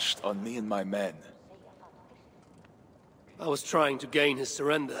marched on me and my men? I was trying to gain his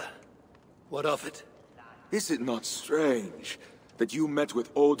surrender. What of it? Is it not strange that you met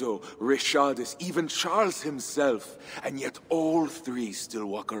with Odo, Richardis, even Charles himself, and yet all three still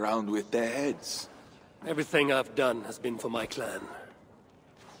walk around with their heads? Everything I've done has been for my clan.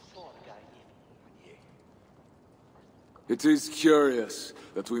 It is curious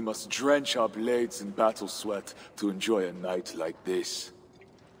that we must drench our blades in battle sweat to enjoy a night like this.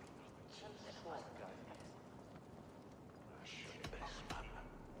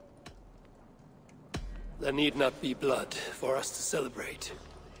 There need not be blood for us to celebrate.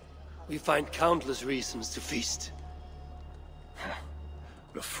 We find countless reasons to feast.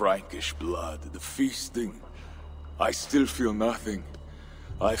 The Frankish blood, the feasting. I still feel nothing.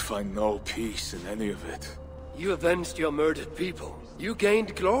 I find no peace in any of it. You avenged your murdered people. You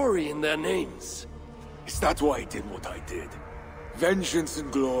gained glory in their names. Is that why I did what I did? Vengeance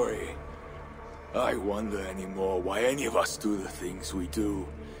and glory. I wonder anymore why any of us do the things we do.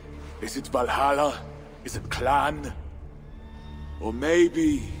 Is it Valhalla? Is it clan? Or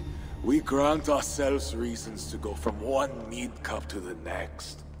maybe we grant ourselves reasons to go from one mead cup to the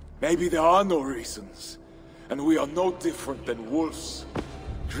next. Maybe there are no reasons, and we are no different than wolves,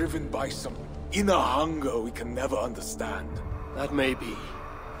 driven by some inner hunger we can never understand. That may be,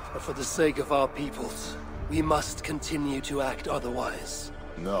 but for the sake of our peoples, we must continue to act otherwise.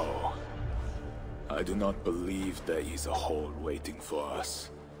 No. I do not believe there is a hole waiting for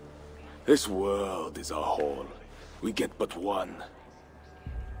us. This world is our hole. We get but one.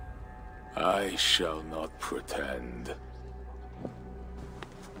 I shall not pretend.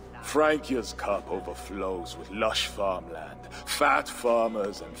 Frankia's cup overflows with lush farmland, fat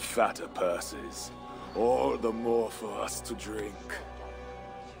farmers and fatter purses. All the more for us to drink.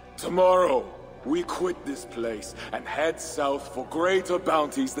 Tomorrow, we quit this place and head south for greater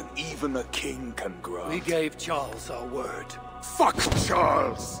bounties than even a king can grant. We gave Charles our word. Fuck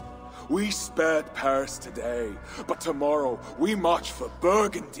Charles! We spared Paris today, but tomorrow we march for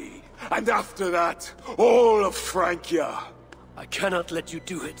Burgundy, and after that, all of Francia. I cannot let you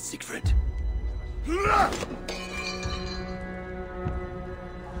do it, Siegfried.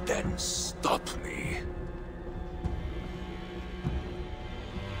 Then stop me.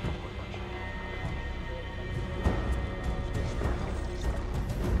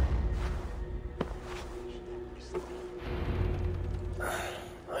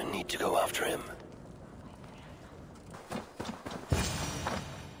 I need to go after him.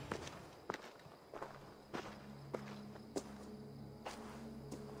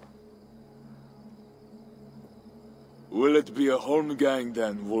 Will it be a Holmgang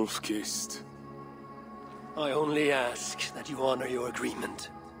then, Wolfkist? I only ask that you honor your agreement.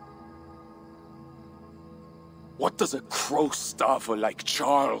 What does a crow-staffer like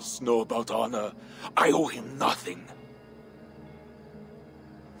Charles know about honor? I owe him nothing.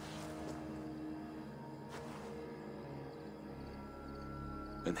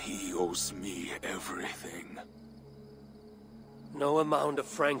 And he owes me everything. No amount of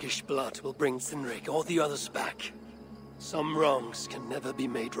Frankish blood will bring Cynric or the others back. Some wrongs can never be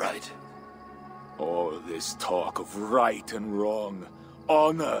made right. All this talk of right and wrong,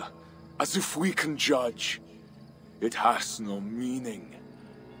 honor, as if we can judge. It has no meaning.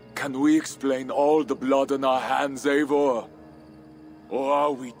 Can we explain all the blood on our hands, Eivor? Or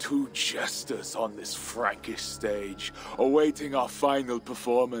are we two jesters on this Frankish stage, awaiting our final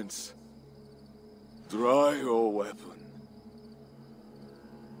performance? Draw your weapon.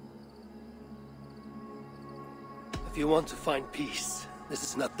 If you want to find peace, this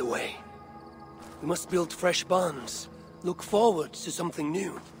is not the way. We must build fresh bonds. Look forward to something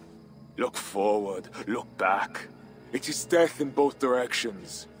new. Look forward, look back. It is death in both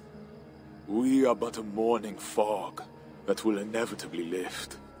directions. We are but a morning fog that will inevitably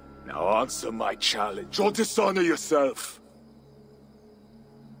lift. Now answer my challenge, or dishonor yourself.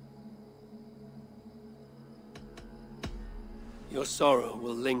 Your sorrow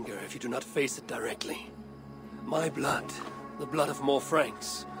will linger if you do not face it directly. My blood, the blood of more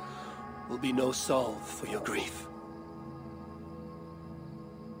Franks, will be no salve for your grief.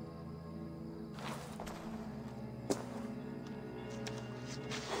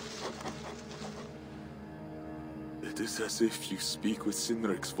 It is as if you speak with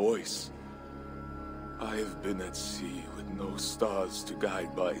Cynric's voice. I have been at sea with no stars to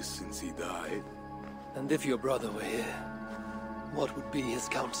guide by since he died. And if your brother were here, what would be his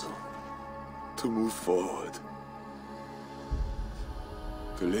counsel? To move forward.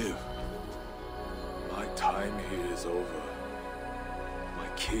 To live. My time here is over. My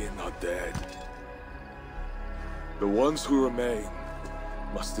kin are dead. The ones who remain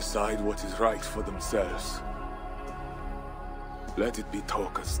must decide what is right for themselves. Let it be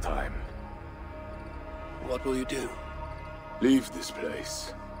Toka's time. What will you do? Leave this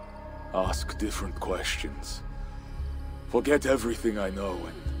place. Ask different questions. Forget everything I know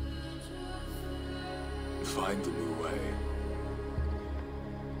and find a new way.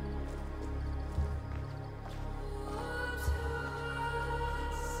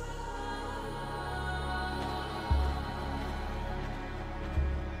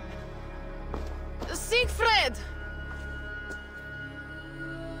 Siegfried!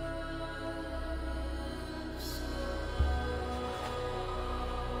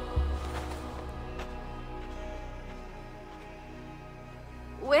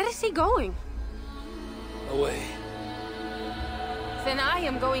 Where is he going? Away. Then I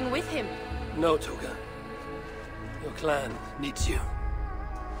am going with him. No, Toka. Your clan needs you.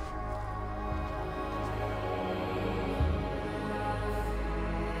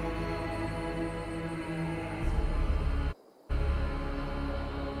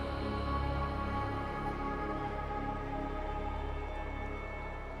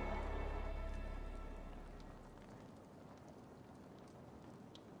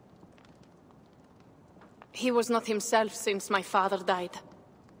 He was not himself since my father died.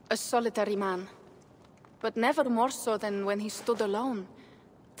 A solitary man. But never more so than when he stood alone,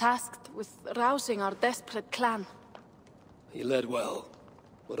 tasked with rousing our desperate clan. He led well,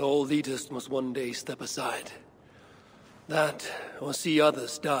 but all leaders must one day step aside. That, or see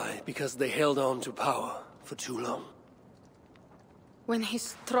others die because they held on to power for too long. When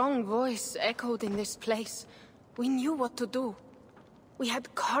his strong voice echoed in this place, we knew what to do. We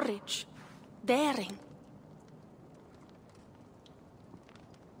had courage, daring.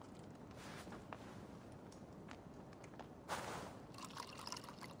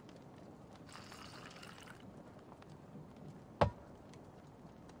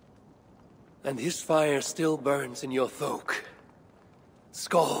 And his fire still burns in your folk.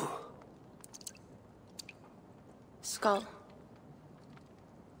 Skull. Skull.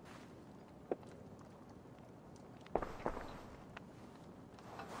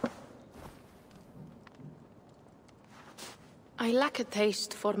 I lack a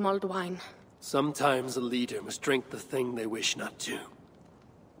taste for mulled wine. Sometimes a leader must drink the thing they wish not to.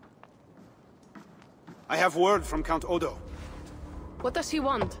 I have word from Count Odo. What does he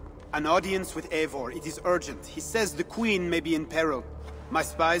want? An audience with Eivor. It is urgent. He says the Queen may be in peril. My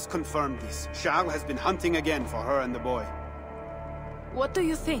spies confirmed this. Charles has been hunting again for her and the boy. What do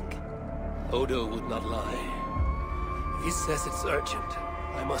you think? Odo would not lie. He says it's urgent.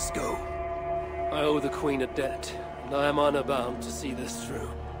 I must go. I owe the Queen a debt, and I am honor-bound to see this through.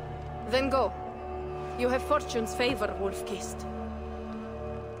 Then go. You have fortune's favor, Wolf-Kissed.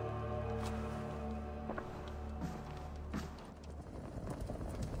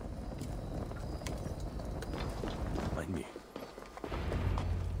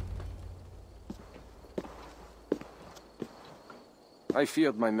 I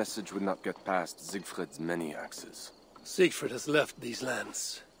feared my message would not get past Siegfried's many axes. Siegfried has left these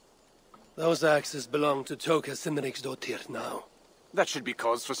lands. Those axes belong to Toka Cynric's now. That should be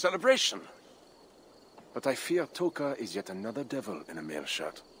cause for celebration. But I fear Toka is yet another devil in a mail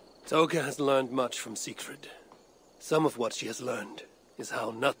shirt. Toka has learned much from Siegfried. Some of what she has learned is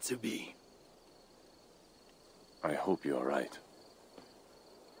how not to be. I hope you're right.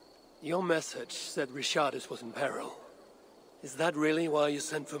 Your message said Richardus was in peril. Is that really why you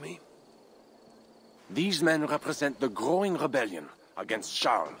sent for me? These men represent the growing rebellion against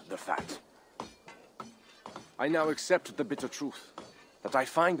Charles the Fat. I now accept the bitter truth that I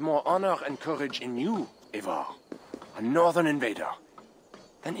find more honor and courage in you, Eivor, a northern invader,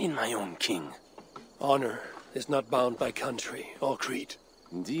 than in my own king. Honor is not bound by country or creed.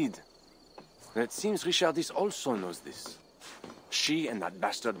 Indeed. It seems Richardis also knows this. She and that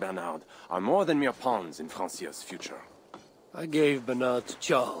bastard Bernard are more than mere pawns in Francia's future. I gave Bernard to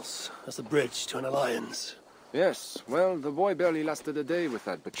Charles as a bridge to an alliance. Yes, well, the boy barely lasted a day with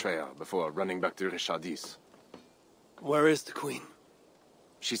that betrayer before running back to Richardis. Where is the Queen?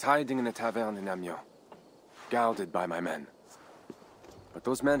 She's hiding in a tavern in Amiens, guarded by my men. But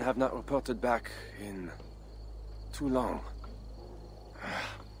those men have not reported back in too long.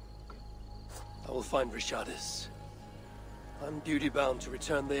 I will find Richardis. I'm duty-bound to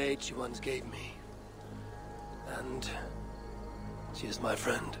return the aid she once gave me. And she is my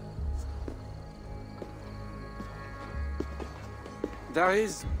friend. There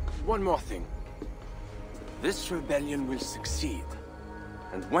is one more thing. This rebellion will succeed.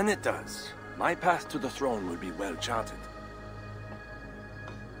 And when it does, my path to the throne will be well charted.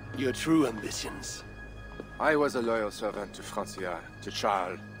 Your true ambitions? I was a loyal servant to Francia, to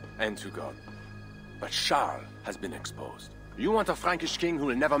Charles, and to God. But Charles has been exposed. You want a Frankish king who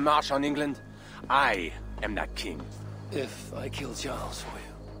will never march on England? I am that king. If I kill Charles for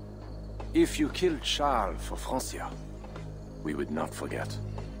you? If you killed Charles for Francia, we would not forget.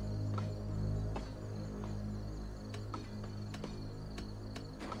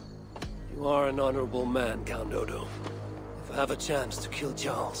 You are an honorable man, Count Odo. If I have a chance to kill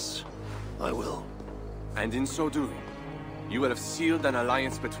Charles, I will. And in so doing, you will have sealed an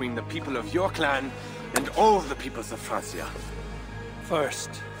alliance between the people of your clan and all the peoples of Francia. First,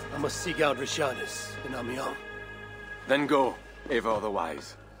 I must seek out Richardis in Amiens. Then go, Eivor the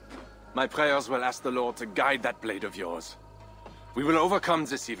Wise. My prayers will ask the Lord to guide that blade of yours. We will overcome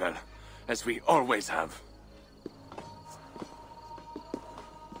this evil, as we always have.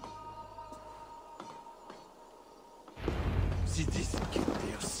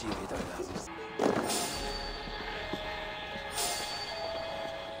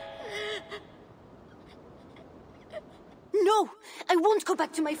 No! I won't go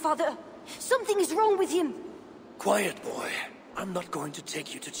back to my father! Something is wrong with him! Quiet, boy. I'm not going to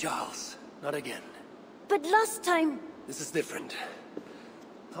take you to Charles. Not again. But last time... This is different.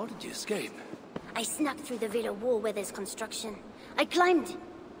 How did you escape? I snuck through the villa wall where there's construction. I climbed.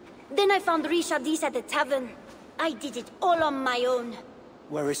 Then I found Richardis at the tavern. I did it all on my own.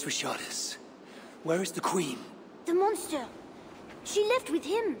 Where is Richardis? Where is the Queen? The monster. She left with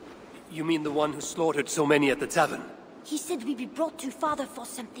him. You mean the one who slaughtered so many at the tavern? He said we'd be brought to father for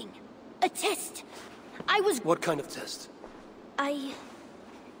something. A test. I was... What kind of test?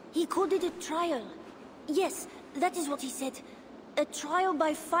 He called it a trial. Yes, that is what he said. A trial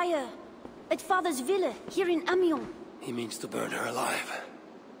by fire. At father's villa, here in Amiens. He means to burn her alive.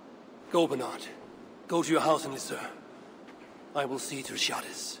 Go, Bernard. Go to your house in Lisseur. I will see to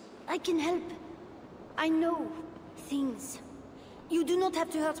Richardis. I can help. I know things. You do not have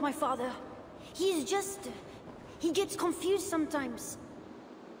to hurt my father. He's just... he gets confused sometimes.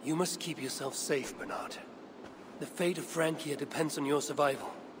 You must keep yourself safe, Bernard. The fate of Francia depends on your survival.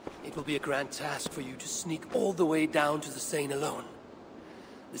 It will be a grand task for you to sneak all the way down to the Seine alone.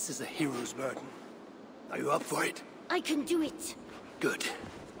 This is a hero's burden. Are you up for it? I can do it. Good.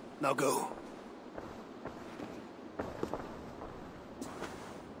 Now go.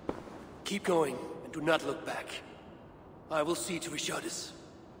 Keep going, and do not look back. I will see to Richardis.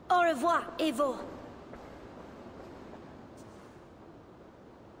 Au revoir, Eivor.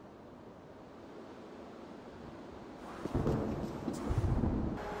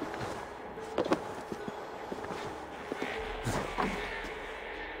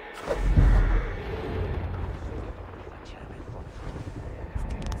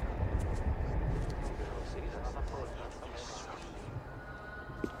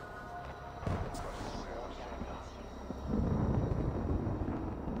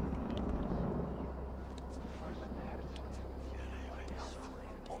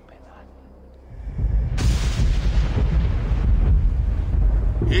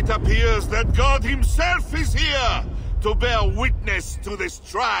 It appears that God himself is here to bear witness to this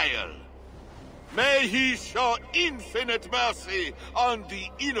trial. May he show infinite mercy on the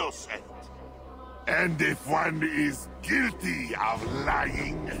innocent. And if one is guilty of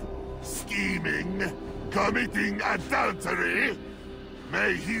lying, scheming, committing adultery,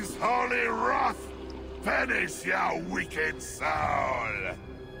 may his holy wrath punish your wicked soul.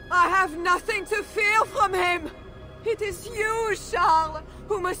 I have nothing to fear from him! It is you, Charles,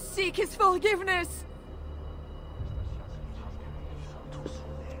 who must seek his forgiveness.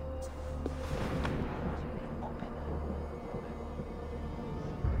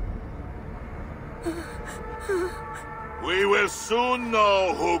 We will soon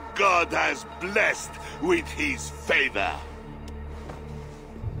know who God has blessed with his favor.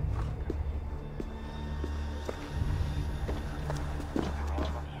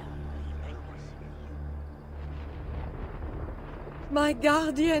 My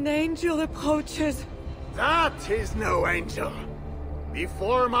guardian angel approaches. That is no angel.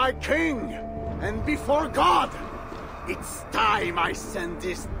 Before my king, and before God, it's time I send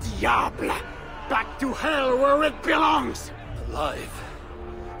this diable back to hell where it belongs! Alive.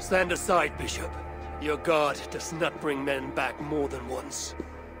 Stand aside, Bishop. Your God does not bring men back more than once.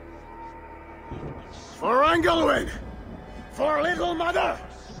 For Engelwin! For Little Mother!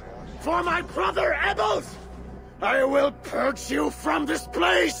 For my brother Ebels! I will purge you from this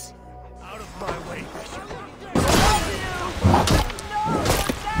place! Out of my way, Bishop.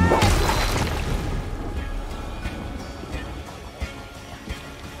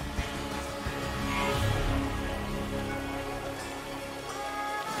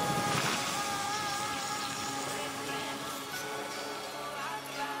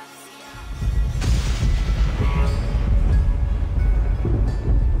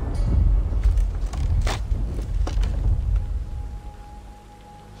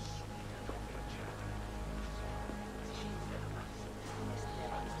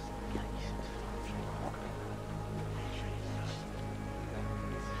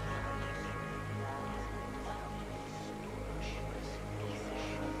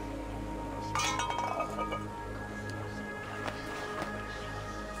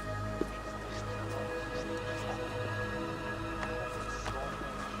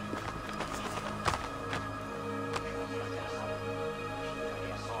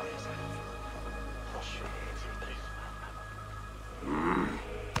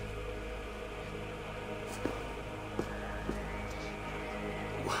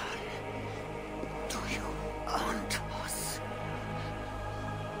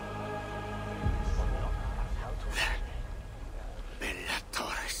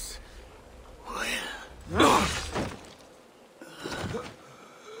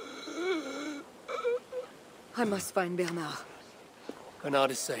 I must find Bernard.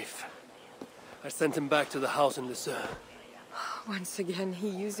 Bernard is safe. I sent him back to the house in Lucerne. Once again, he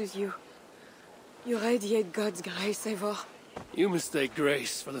uses you. You radiate God's grace, Eivor. You mistake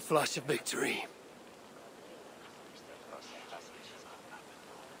grace for the flash of victory.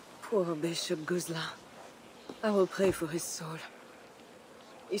 Poor Bishop Guzla. I will pray for his soul.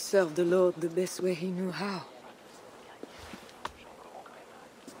 He served the Lord the best way he knew how.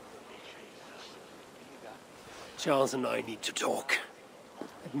 Charles and I need to talk.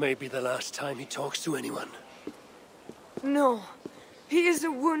 It may be the last time he talks to anyone. No. He is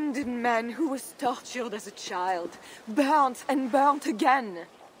a wounded man who was tortured as a child, burnt and burnt again.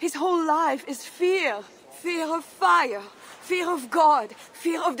 His whole life is fear. Fear of fire, fear of God,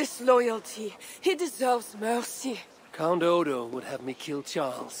 fear of disloyalty. He deserves mercy. Count Odo would have me kill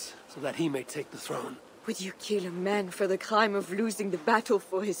Charles, so that he may take the throne. Would you kill a man for the crime of losing the battle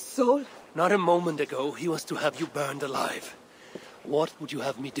for his soul? Not a moment ago, he was to have you burned alive. What would you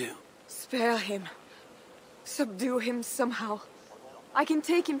have me do? Spare him. Subdue him somehow. I can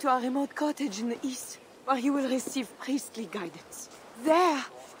take him to our remote cottage in the east, where he will receive priestly guidance. There,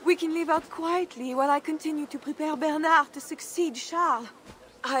 we can live out quietly while I continue to prepare Bernard to succeed Charles.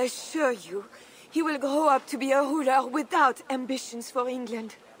 I assure you, he will grow up to be a ruler without ambitions for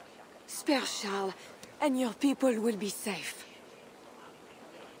England. Spare Charles, and your people will be safe.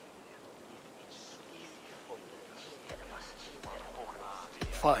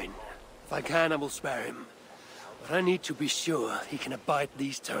 Fine. If I can, I will spare him. But I need to be sure he can abide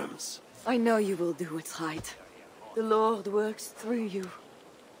these terms. I know you will do what's right. The Lord works through you,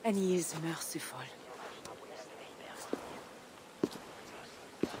 and he is merciful.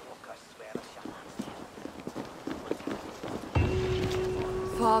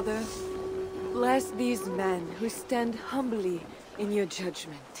 Father, bless these men who stand humbly in your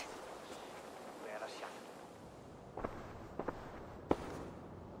judgment.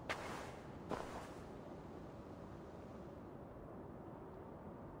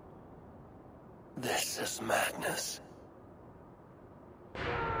 This is madness.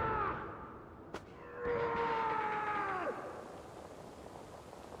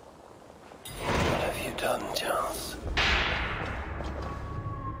 What have you done, Charles?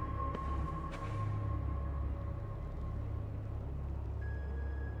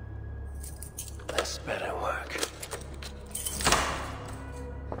 This better work.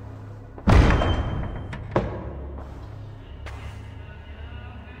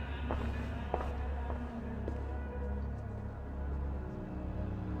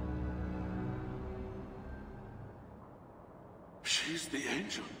 She's the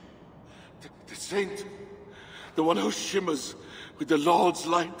angel. The saint. The one who shimmers with the Lord's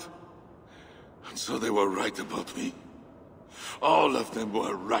light. And so they were right about me. All of them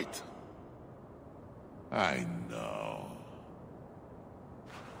were right. I know.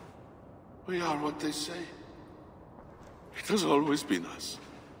 We are what they say. It has always been us.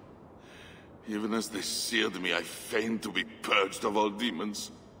 Even as they seared me, I feigned to be purged of all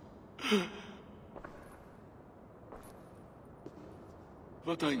demons.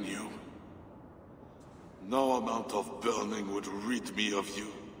 But I knew. No amount of burning would rid me of you.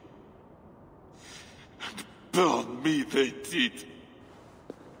 And burn me they did.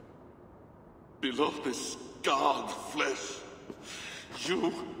 Below the scarred flesh,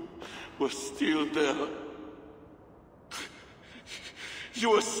 you were still there.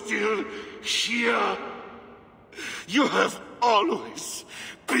 You are still here. You have always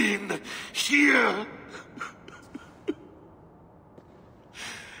been here.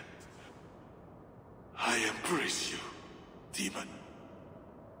 I embrace you, demon.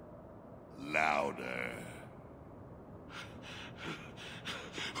 Louder.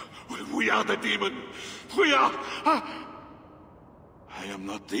 We are the demon. We are... I am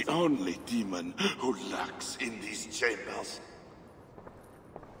not the only demon who lurks in these chambers.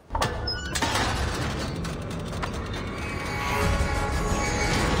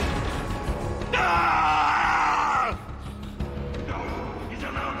 Ah! No, he's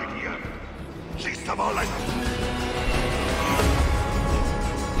allowed in here. Least of all,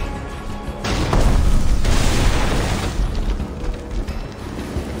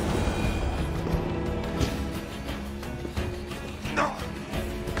 No!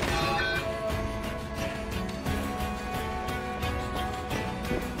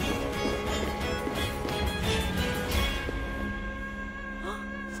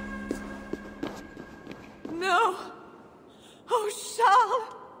 No! Oh,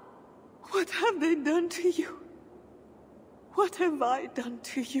 Charles! What have they done to you? What have I done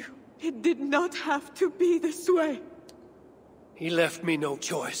to you? It did not have to be this way. He left me no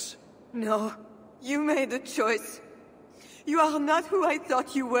choice. No, you made a choice. You are not who I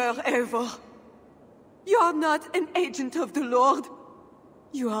thought you were, ever. You are not an agent of the Lord.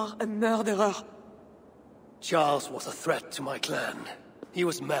 You are a murderer. Charles was a threat to my clan. He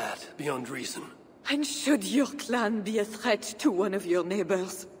was mad beyond reason. And should your clan be a threat to one of your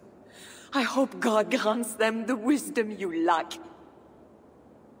neighbors, I hope God grants them the wisdom you lack.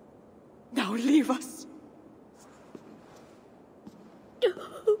 Now leave us.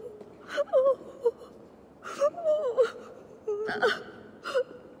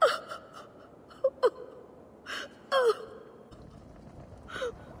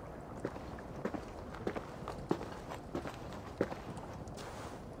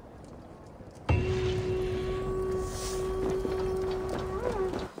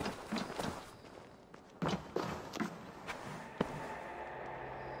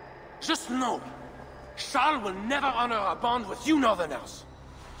 Just know, Charles will never honor a bond with you Northerners.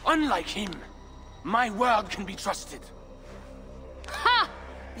 Unlike him, my word can be trusted. Ha!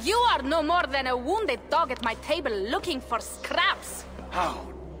 You are no more than a wounded dog at my table looking for scraps. How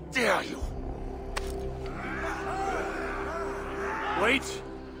dare you? Wait!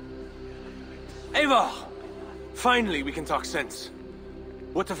 Eivor! Finally, we can talk sense.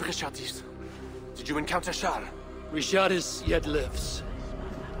 What of Richardis? Did you encounter Charles? Richardis yet lives.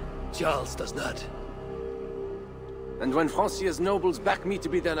 Charles does not. And when Francia's nobles back me to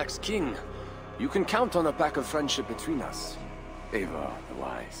be their next king, you can count on a pact of friendship between us. Eivor the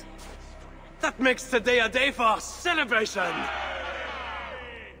Wise. That makes today a day for celebration!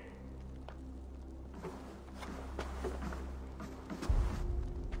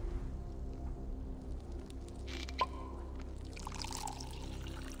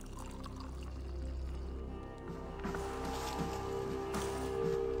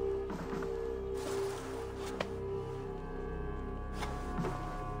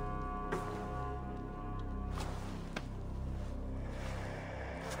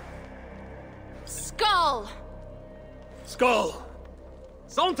 Skull! Skull!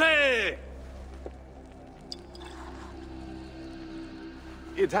 Santé!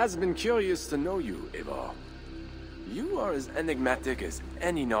 It has been curious to know you, Eivor. You are as enigmatic as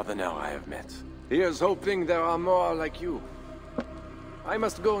any Northerner I have met. Here's hoping there are more like you. I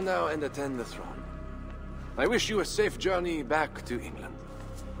must go now and attend the throne. I wish you a safe journey back to England.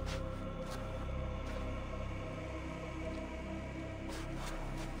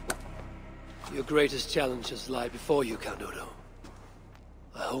 Your greatest challenges lie before you, Count Odo.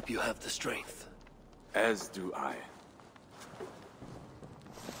 I hope you have the strength. As do I.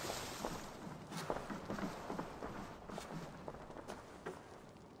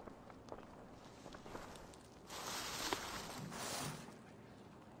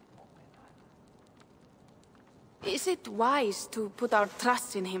 Is it wise to put our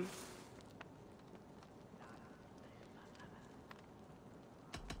trust in him?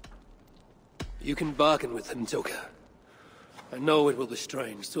 You can bargain with him, Toka. I know it will be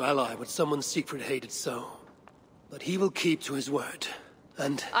strange to ally with someone Siegfried hated so. But he will keep to his word,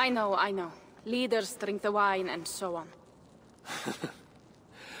 and... I know. Leaders drink the wine and so on.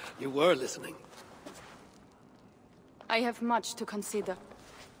 You were listening. I have much to consider.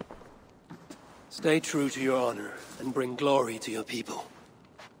 Stay true to your honor, and bring glory to your people.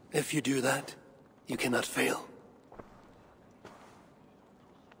 If you do that, you cannot fail.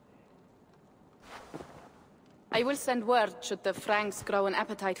 I will send word should the Franks grow an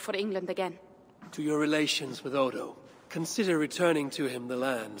appetite for England again. To your relations with Odo, consider returning to him the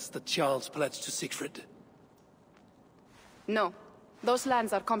lands that Charles pledged to Siegfried. No. Those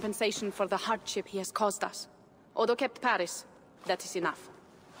lands are compensation for the hardship he has caused us. Odo kept Paris. That is enough.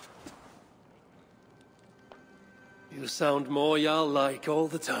 You sound more Jarl-like all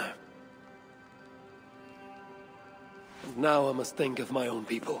the time. And now I must think of my own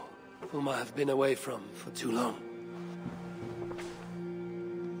people, whom I have been away from for too long.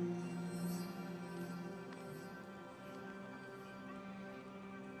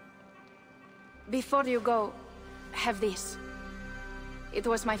 Before you go, have this. It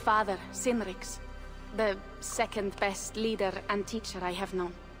was my father, Sinrik's, the second best leader and teacher I have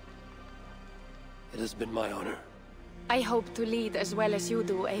known. It has been my honor. I hope to lead as well as you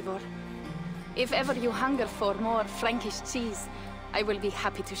do, Eivor. If ever you hunger for more Frankish cheese, I will be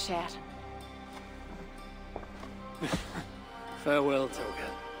happy to share. Farewell, Toga.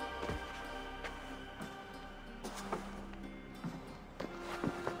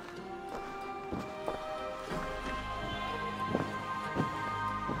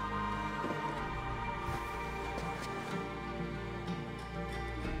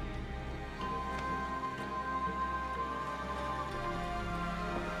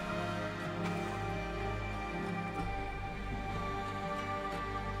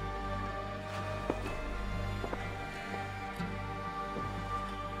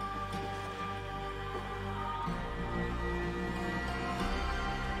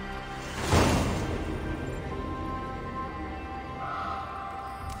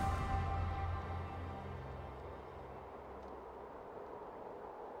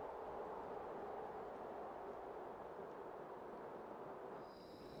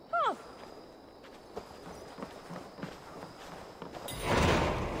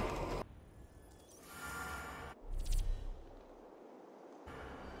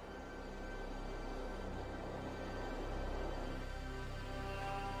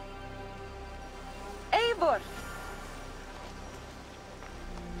 Eivor!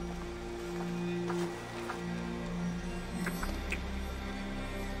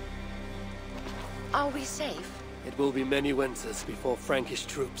 Are we safe? It will be many winters before Frankish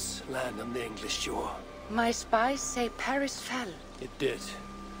troops land on the English shore. My spies say Paris fell. It did.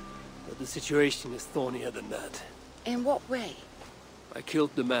 But the situation is thornier than that. In what way? I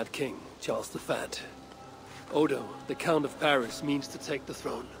killed the Mad King, Charles the Fat. Odo, the Count of Paris, means to take the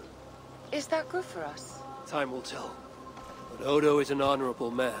throne. Is that good for us? Time will tell. But Odo is an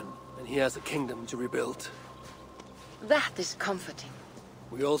honorable man, and he has a kingdom to rebuild. That is comforting.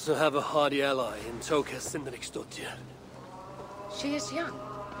 We also have a hardy ally in Toka Sindriksdottir. She is young.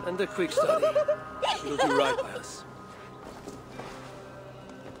 And a quick study. She'll do right by us.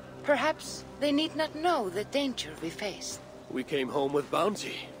 Perhaps they need not know the danger we face. We came home with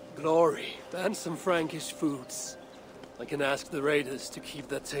bounty, glory, and some Frankish foods. I can ask the raiders to keep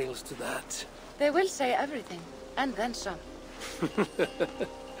their tails to that. They will say everything, and then some.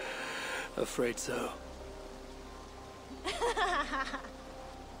 Afraid so.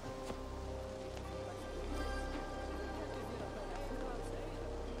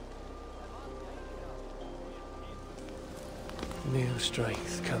 New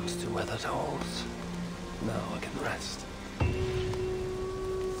strength comes to weathered halls. Now I can rest.